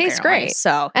amazing. Tastes apparently. great.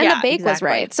 So And yeah, the bake was exactly.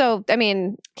 right. So, I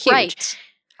mean, huge. Right.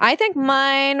 I think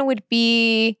mine would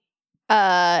be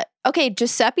okay,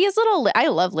 Giuseppe's I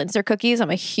love Linzer cookies. I'm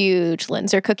a huge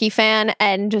Linzer cookie fan,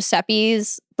 and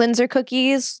Giuseppe's Linzer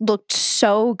cookies looked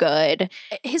so good.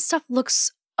 His stuff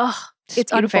looks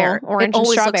it's beautiful. unfair. Orange it and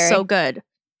always strawberry. looks so good.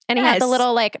 And he had the Yes.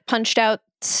 little like punched out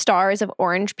stars of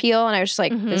orange peel, and I was just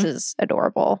like, this is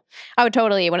adorable. I would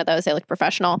totally eat one of those. They look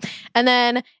professional. And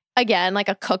then again, like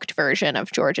a cooked version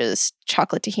of George's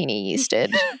chocolate tahini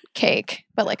yeasted cake,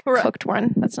 but like a cooked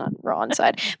one that's not raw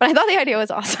inside. But I thought the idea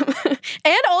was awesome.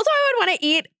 And also I would want to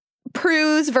eat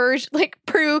Prue's version, like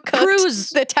Prue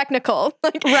cooked the technical,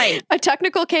 like a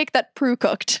technical cake that Prue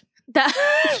cooked.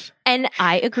 And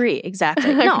I agree.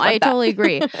 Exactly. No, I totally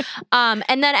agree. And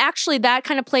then actually that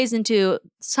kind of plays into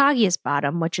soggiest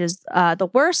bottom, which is the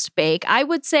worst bake. I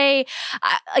would say,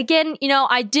 again,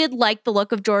 I did like the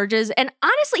look of George's. And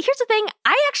honestly, here's the thing.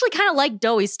 I actually kind of like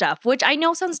doughy stuff, which I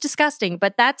know sounds disgusting,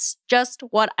 but that's just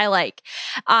what I like.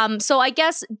 So I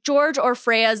guess George or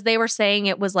Freya's, they were saying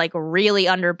it was like really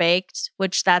underbaked,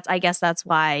 which I guess that's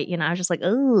why, I was just like,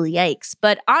 oh, yikes.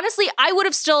 But honestly, I would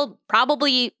have still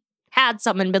probably had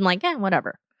some and been like,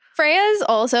 whatever. Freya's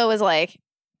also was like,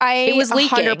 It was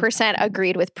leaking. 100%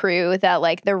 agreed with Prue that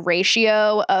like the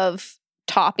ratio of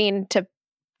topping to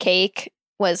cake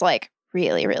was like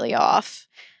really, really off.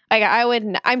 Like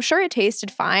I'm sure it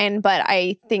tasted fine, but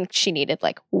I think she needed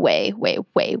like way, way,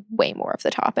 way, way more of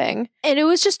the topping. And it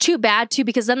was just too bad too,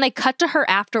 because then they cut to her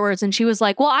afterwards and she was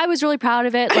like, well, I was really proud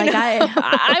of it. Like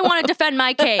I want to defend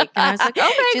my cake. And I was like, okay,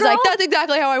 she's girl. like, that's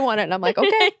exactly how I want it. And I'm like,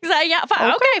 okay. Yeah,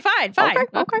 fine. Okay, fine.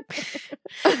 Okay.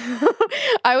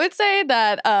 I would say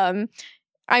that,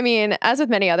 I mean, as with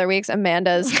many other weeks,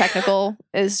 Amanda's technical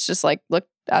is just like, look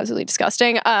absolutely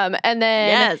disgusting. And then,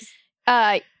 Yes.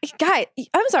 Guy,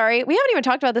 I'm sorry, we haven't even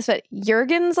talked about this, but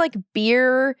Jurgen's like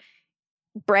beer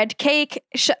bread cake,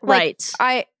 Right.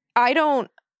 I don't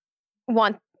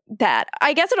want that.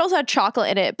 I guess it also had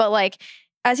chocolate in it, but like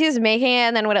as he was making it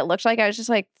and then what it looked like, I was just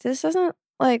like, this doesn't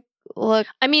like look.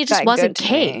 I mean, it just that wasn't good to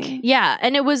cake. me. Yeah.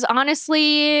 And it was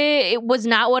it was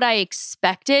not what I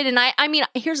expected. And I mean,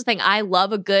 here's the thing. I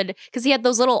love a good, because he had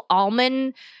those little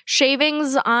almond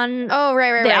shavings on Oh,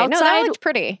 right. the No, outside. that looked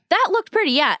pretty. That looked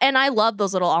pretty, yeah. And I love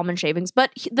those little almond shavings.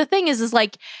 But the thing is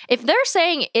like, if they're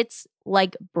saying it's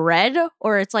like bread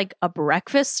or it's like a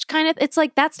breakfast kind of, it's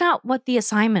like, that's not what the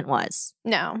assignment was.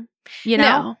 No. You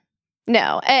know?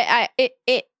 No.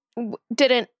 It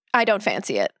didn't, I don't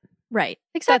fancy it. Right.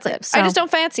 That's Exactly. it. I just don't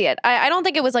fancy it. I don't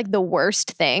think it was like the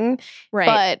worst thing. Right.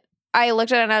 But I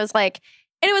looked at it and I was like,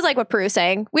 and it was like what Prue was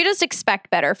saying. We just expect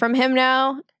better from him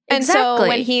now. And so Exactly.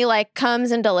 when he like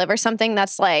comes and delivers something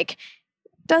that's like,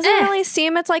 doesn't really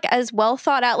seem it's like as well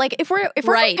thought out. Like if we're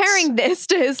Right. comparing this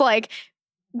to his like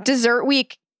dessert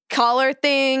week collar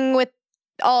thing with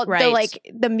all the Right. like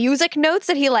the music notes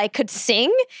that he like could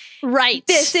sing. Right.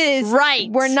 This is right.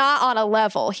 We're not on a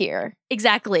level here.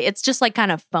 Exactly. It's just like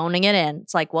kind of phoning it in.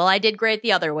 It's like, well, I did great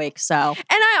the other week, so. And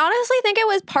I honestly think it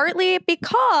was partly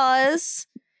because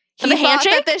Of the thought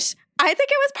handshake? that I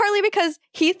think it was partly because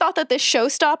he thought that this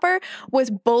showstopper was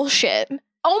bullshit.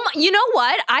 Oh my, you know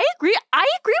what? I agree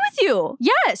with you.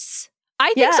 Yes.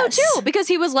 I think so Yes. too. Because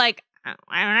he was like,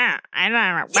 I don't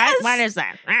know. Yes. What is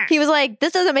that? He was like,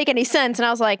 this doesn't make any sense. And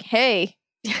I was like, hey,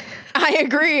 I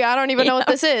agree. I don't even know what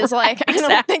this is. Like, I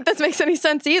don't think this makes any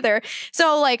sense either.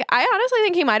 So like, I honestly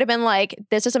think he might have been like,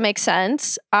 this doesn't make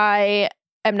sense. I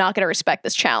am not going to respect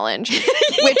this challenge,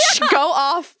 which go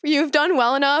off. You've done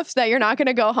well enough that you're not going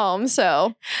to go home.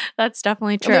 So That's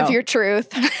definitely true. live your truth.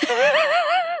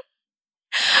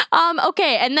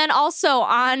 Okay, and then also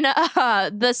on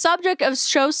the subject of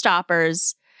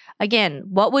showstoppers, again,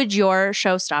 what would your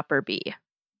showstopper be?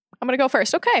 I'm gonna go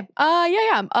first. Okay.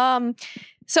 Yeah.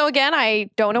 So again, I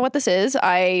don't know what this is.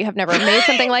 I have never made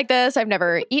something like this. I've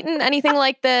never eaten anything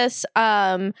like this.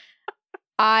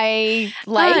 I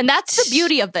like, and that's the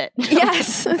beauty of it.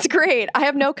 Yes, that's great. I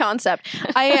have no concept.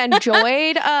 I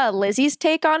enjoyed Lizzie's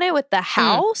take on it with the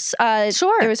house.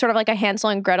 Sure. There was sort of like a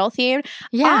Hansel and Gretel theme.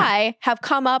 Yeah. I have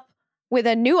come up with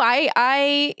a new.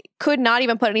 I could not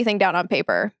even put anything down on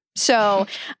paper. So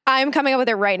I'm coming up with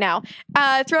it right now.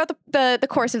 Throughout the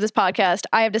course of this podcast,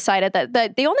 I have decided that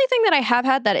the only thing that I have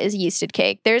had that is yeasted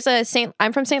cake.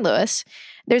 I'm from St. Louis.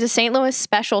 There's a St. Louis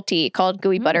specialty called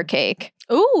gooey butter cake.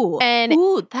 Ooh. And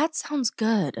that sounds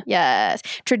good. yes,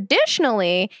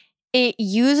 traditionally it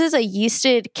uses a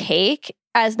yeasted cake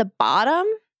as the bottom,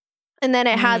 and then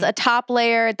it has a top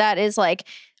layer that is like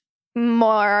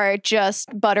more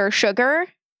just butter sugar.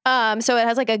 So it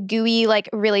has like a gooey, like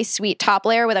really sweet top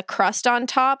layer with a crust on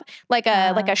top, like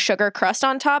a sugar crust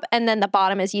on top, and then the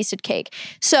bottom is yeasted cake.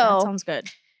 So That sounds good.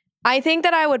 I think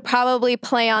that I would probably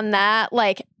play on that.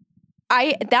 Like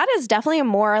that is definitely a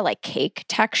more like cake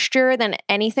texture than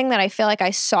anything that I feel like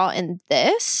I saw in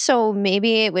this. So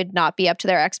maybe it would not be up to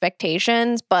their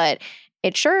expectations, but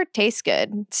it sure tastes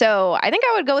good. So I think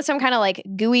I would go with some kind of like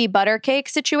gooey butter cake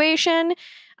situation.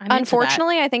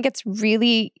 Unfortunately, I think it's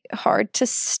really hard to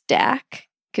stack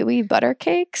gooey butter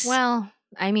cakes. Well,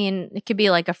 I mean, it could be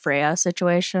like a Freya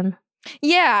situation.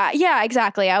 Yeah,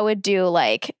 exactly. I would do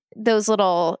like those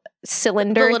little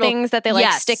cylinder things that they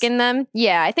like stick in them.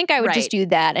 Yeah, I think I would just do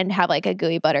that and have like a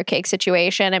gooey butter cake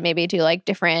situation and maybe do like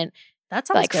different that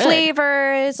sounds like good.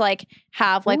 flavors, like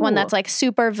have like one that's like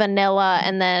super vanilla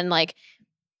and then like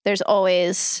there's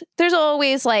always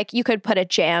like you could put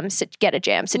get a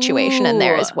jam situation in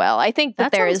there as well. I think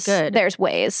that there's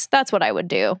ways. That's what I would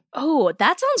do. Oh,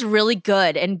 that sounds really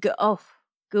good and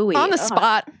gooey. On the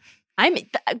spot.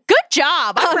 Good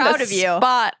job. I'm proud of you.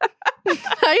 Spot.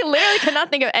 I literally could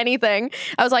not think of anything.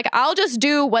 I was like, I'll just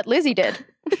do what Lizzie did.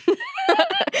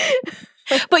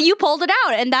 But you pulled it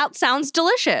out and that sounds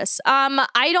delicious.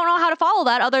 I don't know how to follow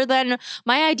that other than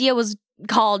my idea was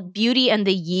called Beauty and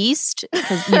the Yeast,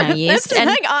 because yeast. It's and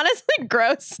like honestly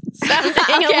gross sounding. Okay,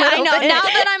 I know. Now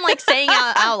that I'm like saying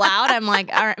out loud, I'm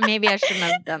like, all right, maybe I shouldn't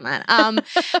have done that.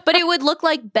 But it would look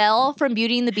like Belle from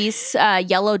Beauty and the Beast's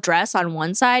yellow dress on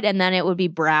one side, and then it would be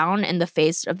brown in the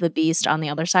face of the Beast on the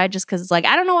other side. Just because it's like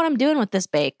I don't know what I'm doing with this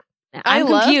bake. I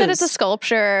love that it's a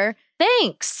sculpture.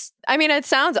 Thanks. I mean, it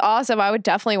sounds awesome. I would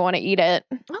definitely want to eat it.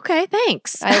 Okay,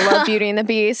 thanks. I love Beauty and the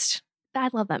Beast. I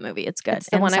love that movie. It's good. It's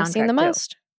the one I've seen the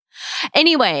most.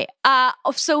 Anyway,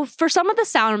 so for some of the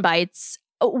sound bites,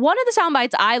 one of the sound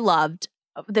bites I loved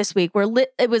this week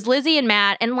it was Lizzie and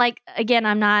Matt. And like, again,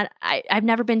 I've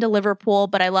never been to Liverpool,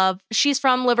 but she's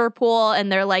from Liverpool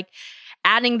and they're like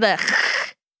adding the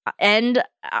end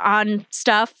on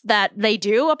stuff that they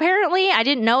do, apparently. I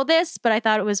didn't know this, but I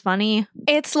thought it was funny.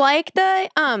 It's like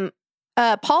Paul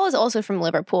is also from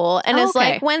Liverpool and it's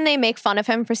like when they make fun of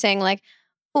him for saying like,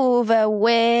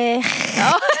 overweight.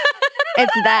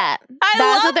 It's that.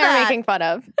 That's what they're making fun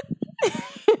of.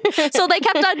 So they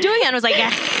kept on doing it and I was like,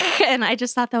 and I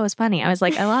just thought that was funny. I was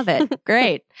like, I love it.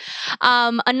 Great.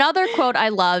 Another quote I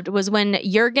loved was when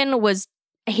Jurgen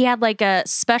he had like a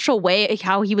special way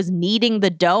how he was kneading the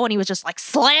dough and he was just like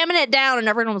slamming it down and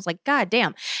everyone was like, God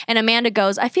damn. And Amanda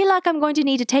goes, I feel like I'm going to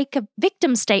need to take a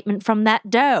victim statement from that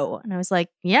dough. And I was like,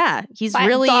 yeah, he's that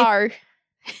really dark.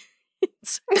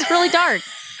 It's really dark.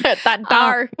 That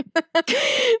dar.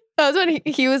 That was when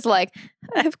he was like,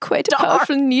 I have quite a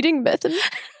powerful kneading method.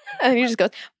 And he just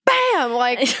goes, bam,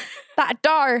 like that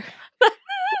dar.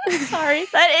 Sorry.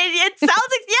 It sounds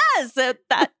like, yes,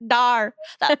 that dar.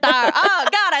 That dar. Oh,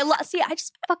 God, I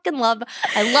just fucking love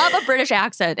a British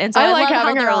accent. And so I like love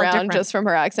having how her around different. just from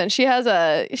her accent. She has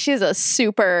a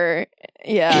super,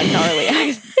 gnarly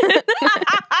accent.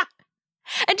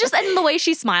 And the way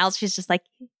she smiles, she's just like,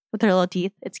 with her little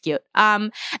teeth. It's cute.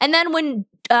 And then when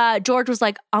George was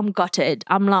like, I'm gutted.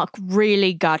 I'm like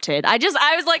really gutted. I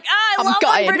was like, I love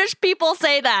when British people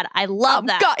say that. I love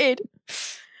that. Gutted.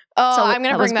 Oh, so I'm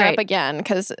going to bring that up again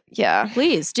because, yeah.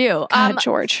 Please do.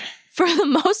 George. For the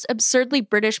most absurdly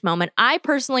British moment, I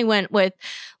personally went with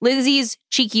Lizzie's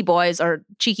cheeky boys or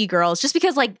cheeky girls, just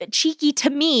because like cheeky to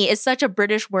me is such a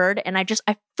British word. And I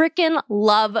freaking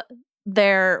love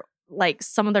their like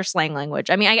some of their slang language.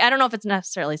 I mean, I don't know if it's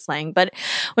necessarily slang, but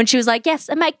when she was like, yes,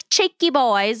 I'm like cheeky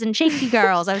boys and cheeky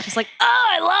girls, I was just like, oh,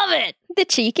 I love it. The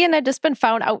cheeky, and I've just been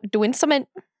found out doing something.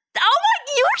 Oh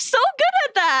my, you're so good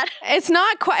at that. It's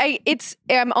not quite,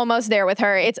 I'm almost there with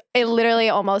her. It's literally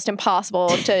almost impossible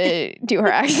to do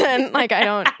her accent. Like I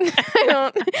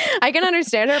can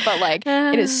understand her, but like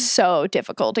it is so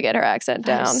difficult to get her accent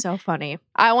down. That is so funny.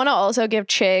 I want to also give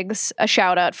Chigs a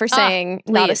shout out for saying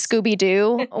not a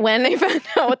Scooby-Doo. When they found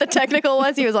out what the technical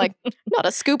was, he was like, not a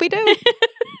Scooby-Doo.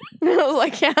 I was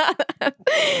like, yeah.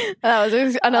 That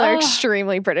was another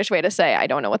extremely British way to say I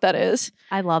don't know what that is.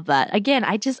 I love that. Again,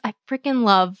 I freaking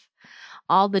love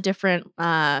all the different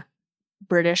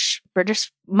British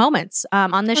moments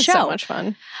on this show. So much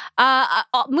fun.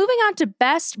 Moving on to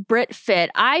best Brit fit.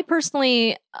 I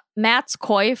personally, Matt's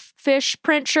koi fish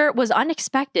print shirt was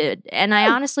unexpected, and I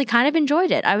honestly kind of enjoyed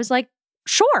it. I was like,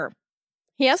 sure.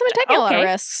 He hasn't been taking a lot of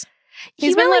risks.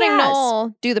 He's been letting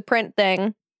Noel do the print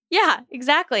thing. Yeah,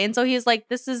 exactly. And so he was like,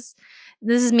 this is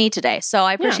me today. So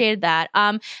I appreciated that.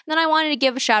 Then I wanted to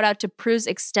give a shout out to Prue's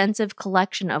extensive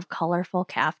collection of colorful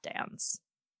caftans.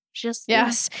 Just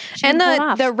Yes. she And didn't pull it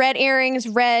off. the red earrings,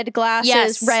 red glasses,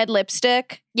 Yes. red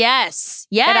lipstick. yes.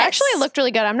 It actually looked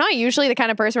really good. I'm not usually the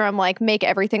kind of person where I'm like, make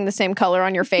everything the same color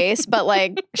on your face, but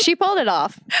like she pulled it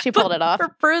off. She pulled it off.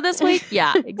 for this week.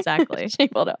 Yeah, exactly. She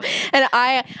pulled it off. And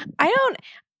I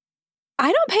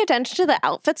don't pay attention to the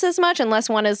outfits as much unless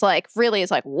one is like really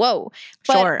is like, whoa.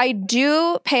 But Sure. I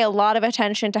do pay a lot of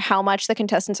attention to how much the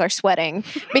contestants are sweating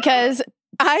because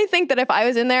I think that if I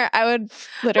was in there, I would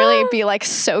literally be like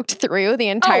soaked through the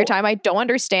entire Oh. time. I don't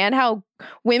understand how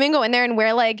women go in there and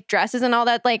wear like dresses and all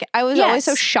that. Like I was always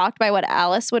so Yes. shocked by what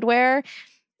Alice would wear.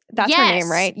 That's her Yes.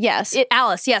 name, right? Yes.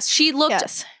 Alice, yes. She looked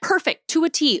Yes. perfect to a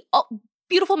T. Oh,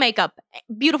 beautiful makeup,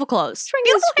 beautiful clothes. Strings,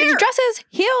 Beautiful hair. dresses,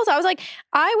 heels. I was like,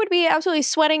 I would be absolutely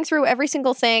sweating through every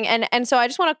single thing. And so I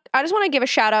just want to give a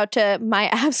shout out to my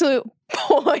absolute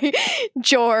boy,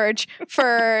 George,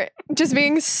 for just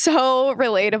being so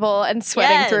relatable and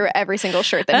sweating Yes. through every single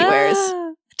shirt that he wears.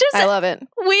 Just I love it.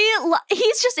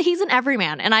 he's an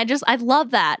everyman, and I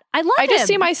love that. I love I just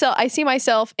him. I see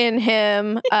myself in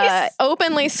him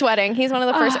openly sweating. He's one of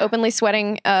the first openly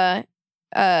sweating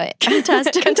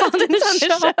contestants on the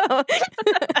show.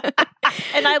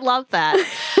 and I love that.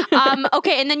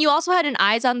 Okay, and then you also had an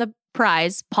eyes on the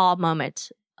prize Paul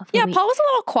moment. Of the Yeah, week. Paul was a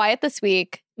little quiet this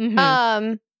week.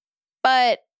 Mhm.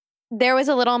 But there was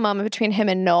a little moment between him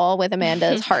and Noel with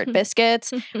Amanda's heart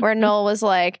biscuits where Noel was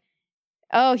like,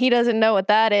 oh, he doesn't know what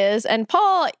that is. And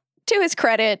Paul, to his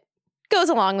credit, goes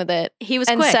along with it. He was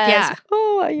and quick, says, yeah.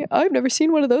 oh, I've never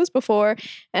seen one of those before.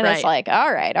 And it's Right. like,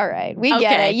 all right. We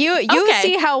get Okay. it. You Okay.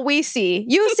 see how we see.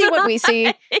 You see what we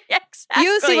see. Exactly.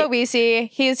 You see what we see.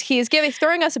 He's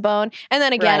throwing us a bone. And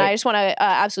then again, Right. I just want to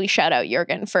absolutely shout out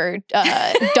Jurgen for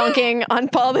dunking on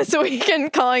Paul this week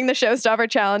and calling the Showstopper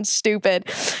Challenge stupid.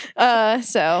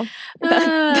 So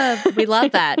we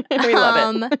love that. We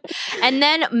love it. And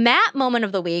then Matt moment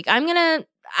of the week.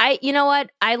 You know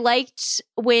what? I liked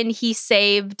when he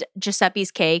saved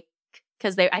Giuseppe's cake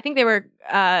because I think they were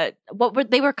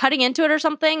they were cutting into it or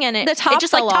something, and The top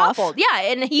just fell like off. toppled. Yeah,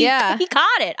 and he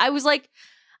caught it. I was like,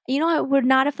 I would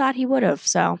not have thought he would have.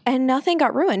 So and nothing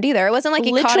got ruined either. It wasn't like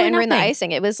he caught it Literally and ruined the nothing.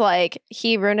 icing. It was like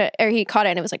he ruined it or he caught it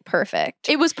and it was like perfect.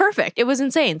 it was perfect. It was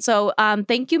insane. So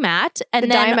thank you, Matt. And The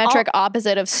then diametric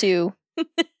opposite of Sue,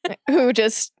 who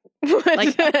just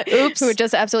oops. who would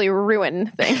just absolutely ruin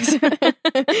things.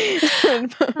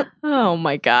 Oh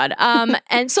my God.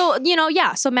 And so,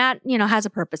 so Matt, has a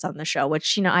purpose on the show,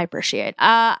 which, I appreciate.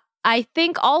 I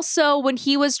think also when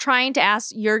he was trying to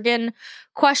ask Jurgen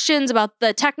questions about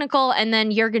the technical, and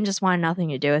then Jurgen just wanted nothing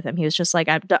to do with him. He was just like,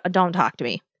 don't talk to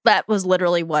me. That was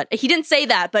literally what he didn't say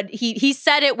that, but he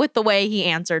said it with the way he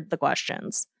answered the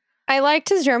questions. I liked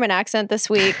his German accent this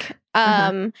week.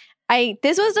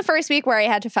 This was the first week where I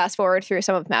had to fast forward through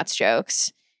some of Matt's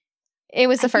jokes. It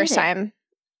was the first time.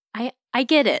 I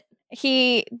get it.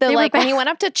 They were when bad. he went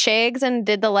up to Chigs and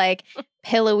did the like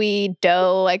pillowy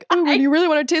dough, like, oh, when you really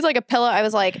want to taste like a pillow, I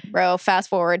was like, bro, fast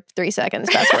forward 3 seconds.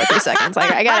 Like,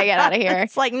 I gotta get out of here.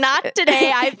 It's like, not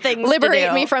today. I have things Liberate to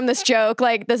do. me from this joke.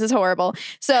 Like, this is horrible.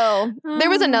 So there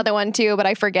was another one too, but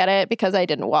I forget it because I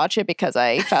didn't watch it because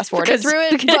I fast forwarded through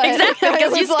it. But Exactly, I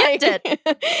because you was skipped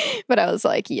it. But I was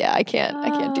like, yeah, I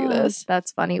can't do this.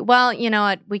 That's funny. Well, you know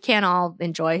what? We can't all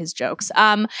enjoy his jokes.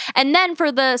 And then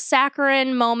for the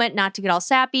saccharin moment, not to get all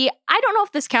sappy, I don't know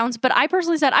if this counts, but I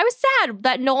personally said I was sad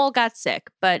that Noel got sick,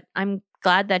 but I'm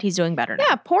glad that he's doing better now.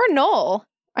 Yeah, poor Noel.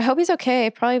 I hope he's okay.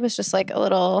 Probably was just like a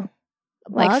little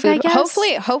like Bug, I food.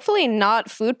 guess? Hopefully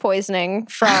not food poisoning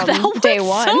from That would day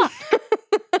one. suck.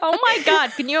 Oh my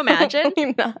God. Can you imagine?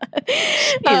 Hopefully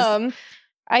not.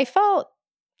 I felt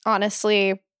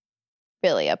honestly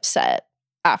really upset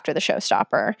after the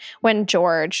Showstopper when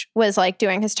George was like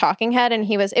doing his talking head and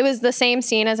it was the same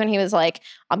scene as when he was like,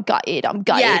 I'm gutted.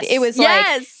 Yes. It was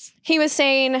Yes. like he was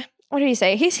saying, what did he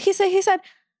say? He said,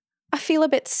 I feel a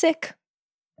bit sick.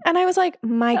 And I was like,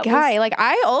 my That guy. Like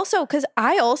I also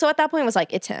at that point was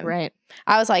like, it's him. Right.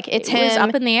 I was like, it's It him. was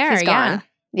up in the air. He's Yeah. gone.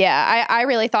 Yeah, I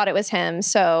really thought it was him.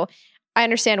 So I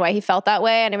understand why he felt that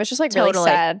way. And it was just like really Totally.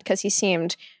 sad because he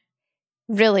seemed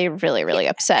really, really, really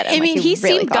upset. And I mean, like, he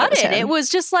really seemed thought gutted. him. It was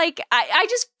just like, I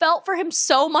just felt for him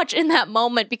so much in that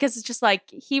moment because it's just like,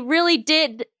 he really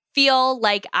did feel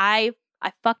like I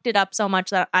fucked it up so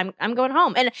much that I'm going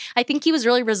home. And I think he was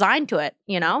really resigned to it,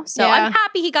 So Yeah. I'm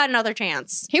happy he got another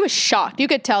chance. He was shocked. You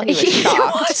could tell he was He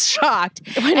shocked was shocked.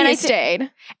 when And he I thi-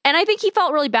 stayed. And I think he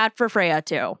felt really bad for Freya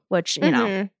too, which,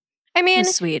 Mhm. I mean,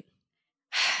 is sweet.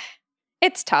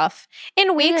 it's tough.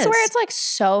 In weeks is. where it's like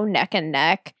so neck and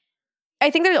neck, I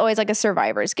think there's always like a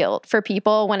survivor's guilt for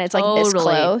people when it's like this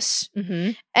close.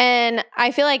 Mm-hmm. And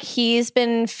I feel like he's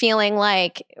been feeling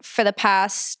like for the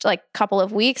past like couple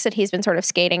of weeks that he's been sort of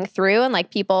skating through, and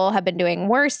like people have been doing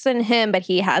worse than him, but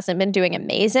he hasn't been doing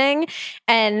amazing.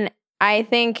 And I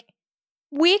think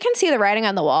we can see the writing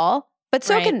on the wall. But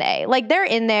so can they. Like, they're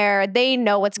in there. They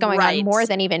know what's going on more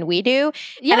than even we do.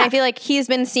 Yeah. And I feel like he's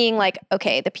been seeing, like,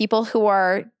 okay, the people who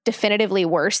are definitively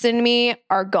worse than me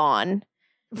are gone.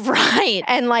 Right.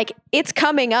 And, like, it's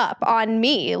coming up on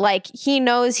me. Like, he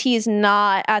knows he's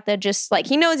not at the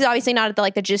he knows he's obviously not at the,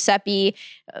 like, the Giuseppe,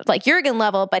 like, Jurgen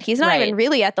level, but he's not even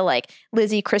really at the, like,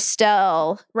 Lizzie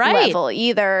Christel level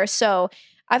either. So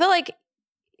I feel like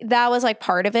that was, like,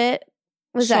 part of it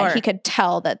was that he could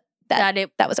tell that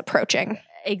was approaching.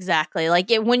 Exactly.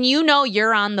 Like when you know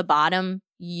you're on the bottom,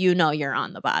 you know you're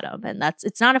on the bottom. And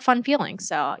it's not a fun feeling.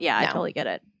 So yeah, I totally get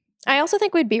it. I also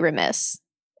think we'd be remiss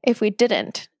if we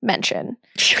didn't mention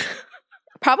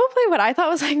probably what I thought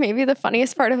was like maybe the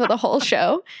funniest part of the whole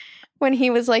show, when he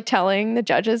was like telling the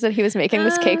judges that he was making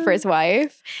this cake for his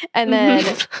wife. And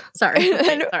then sorry.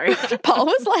 Paul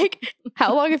was like,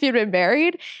 how long have you been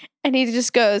married? And he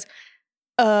just goes,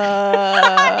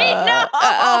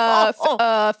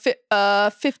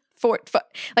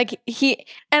 like he,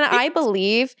 and I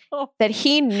believe that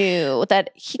he knew that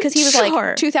because he was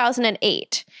like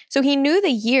 2008, so he knew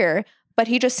the year, but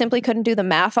he just simply couldn't do the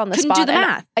math on the spot. Do the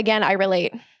math. Again, I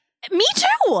relate. Me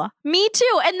too.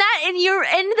 And you're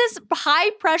in this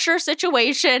high pressure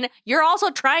situation. You're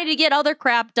also trying to get other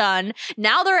crap done.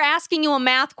 Now they're asking you a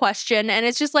math question and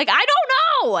it's just like, I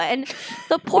don't know. And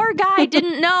the poor guy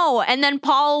didn't know. And then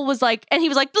Paul was like, and he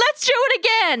was like, let's do it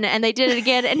again. And they did it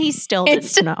again and he still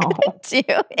didn't know. Do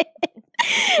it.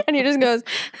 And he just goes,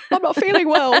 I'm not feeling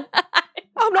well.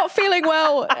 I'm not feeling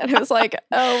well. And it was like,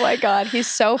 oh my God, he's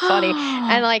so funny.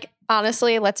 And like,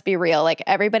 honestly, let's be real. Like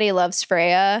everybody loves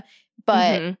Freya,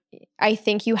 but I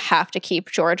think you have to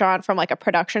keep George on from like a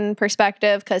production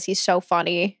perspective because he's so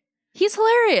funny. He's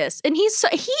hilarious. And he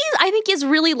I think is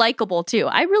really likable too.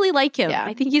 I really like him. Yeah.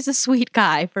 I think he's a sweet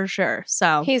guy for sure.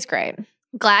 So he's great.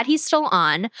 Glad he's still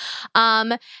on.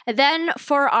 Then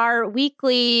for our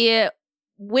weekly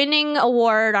winning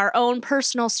award, our own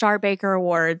personal Star Baker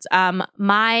Awards,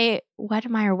 my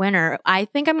Wedemeyer winner, I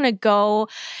think I'm going to go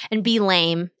and be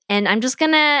lame. And I'm just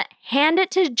going to hand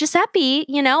it to Giuseppe,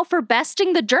 for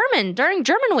besting the German during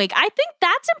German week. I think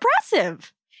that's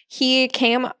impressive. He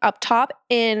came up top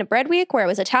in Bread Week where it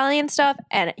was Italian stuff,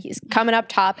 and he's coming up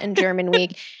top in German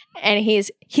week. And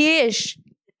he's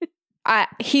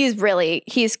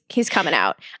coming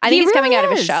out. I think he's coming out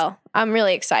of his shell. I'm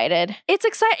really excited. It's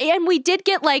exciting. And we did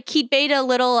get like, he made a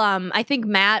little, I think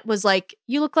Matt was like,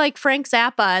 you look like Frank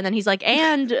Zappa. And then he's like,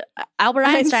 and Albert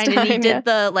Einstein. And he did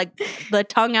the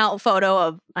tongue out photo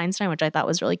of Einstein, which I thought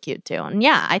was really cute too. And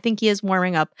yeah, I think he is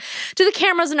warming up to the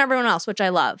cameras and everyone else, which I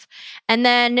love. And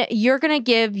then you're going to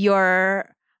give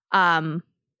your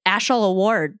Ashel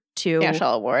Award to...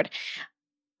 Ashel Award.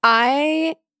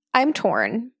 I'm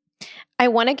torn. I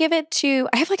want to give it to...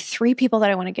 I have like 3 people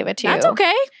that I want to give it to. That's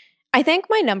okay. I think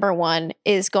my number one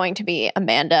is going to be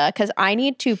Amanda because I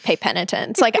need to pay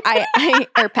penitence. Like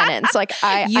or penance. Like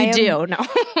I do. No.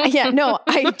 Yeah, no,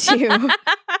 I do.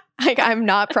 Like I'm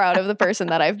not proud of the person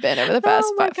that I've been over the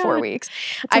past 4 weeks.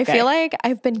 I feel like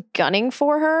I've been gunning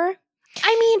for her.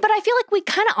 I mean, but I feel like we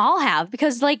kind of all have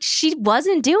because like she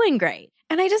wasn't doing great.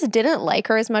 And I just didn't like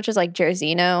her as much as like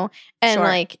Jairzinho.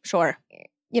 And sure.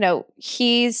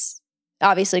 He's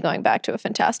obviously going back to a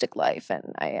fantastic life,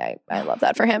 and I love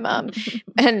that for him.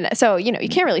 And so, you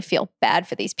can't really feel bad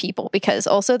for these people because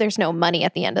also there's no money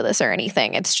at the end of this or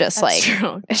anything. It's just it's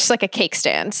just like a cake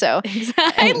stand. So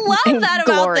I love that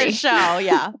about this show.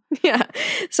 Yeah. Yeah.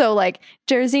 So like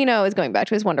Jairzinho is going back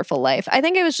to his wonderful life. I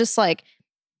think it was just like,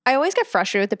 I always get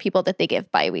frustrated with the people that they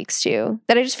give bye weeks to,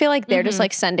 that I just feel like they're just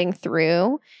like sending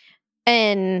through.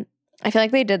 And I feel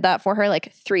like they did that for her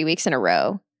like 3 weeks in a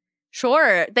row.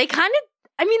 Sure. They kind of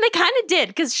did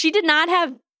because she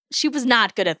was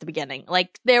not good at the beginning.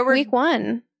 Like there were week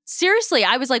 1. Seriously,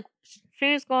 I was like,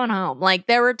 she's going home. Like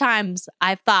there were times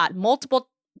I thought multiple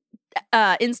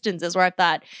instances where I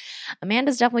thought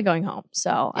Amanda's definitely going home.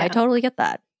 So yeah. I totally get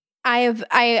that.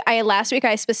 I last week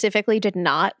I specifically did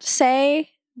not say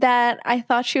that I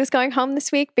thought she was going home this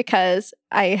week because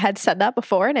I had said that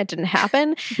before and it didn't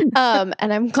happen. And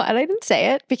I'm glad I didn't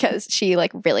say it because she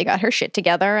like really got her shit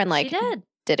together and like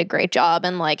did a great job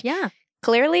and like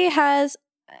clearly has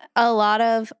a lot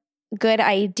of good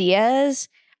ideas.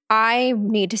 I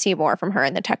need to see more from her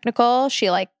in the technical.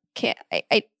 She like can't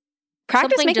I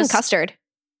practice making custard.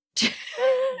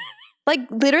 Like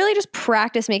literally just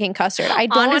practice making custard. I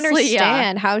don't Honestly,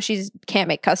 understand how she can't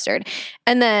make custard.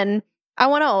 And then I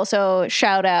want to also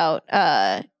shout out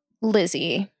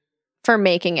Lizzie for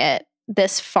making it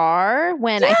this far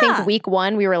when I think week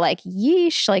 1 we were like,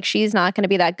 yeesh, like she's not going to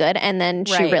be that good. And then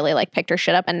she really like picked her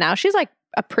shit up. And now she's like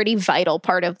a pretty vital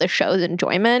part of the show's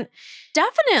enjoyment.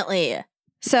 Definitely.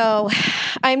 So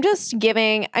I'm just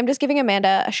giving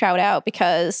Amanda a shout out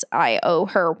because I owe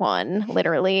her one,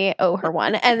 literally owe her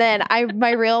one. And then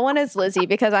my real one is Lizzie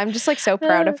because I'm just like so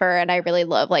proud of her. And I really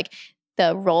love like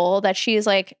the role that she's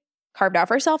like carved out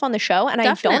for herself on the show. And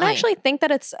I don't actually think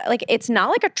that it's like, it's not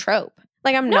like a trope.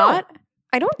 Like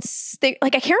I don't think,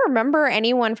 like I can't remember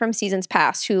anyone from seasons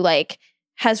past who like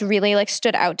has really like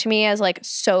stood out to me as like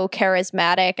so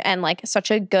charismatic and like such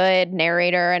a good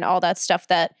narrator and all that stuff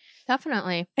that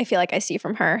Definitely. I feel like I see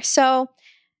from her. So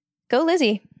go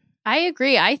Lizzie. I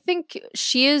agree. I think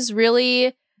she is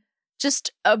really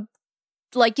just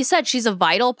like you said, she's a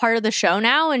vital part of the show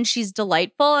now and she's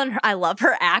delightful and I love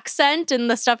her accent and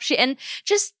the stuff and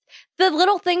just the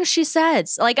little things she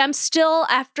says. Like I'm still,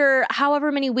 after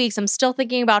however many weeks, I'm still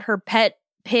thinking about her pet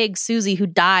pig, Susie, who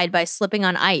died by slipping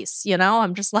on ice. You know,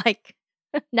 I'm just like,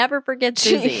 never forget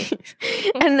Susie.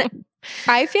 And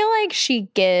I feel like she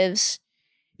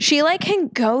like can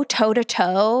go toe to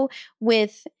toe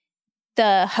with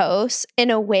the host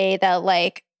in a way that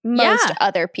like most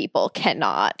other people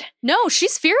cannot. No,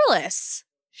 she's fearless.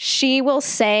 She will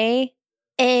say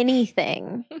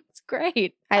anything. It's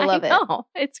great. I love it.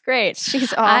 It's great.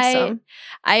 She's awesome.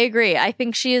 I agree. I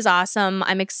think she is awesome.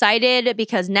 I'm excited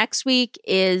because next week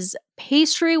is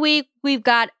pastry week. We've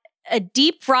got a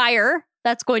deep fryer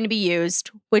that's going to be used,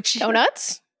 which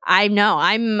donuts? I know.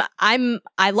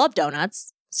 I love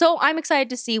donuts. So I'm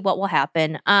excited to see what will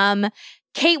happen.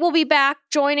 Kate will be back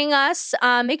joining us.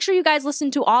 Make sure you guys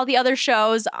listen to all the other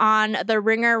shows on the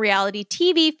Ringer Reality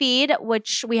TV feed,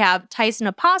 which we have Tyson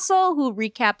Apostle, who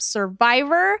recaps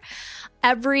Survivor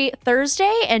every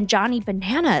Thursday, and Johnny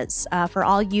Bananas for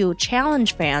all you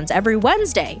challenge fans every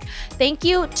Wednesday. Thank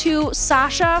you to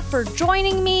Sasha for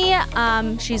joining me.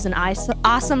 She's an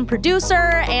awesome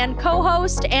producer and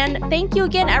co-host. And thank you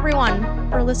again, everyone,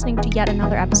 for listening to yet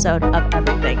another episode of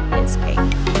Everything is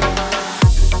Kate.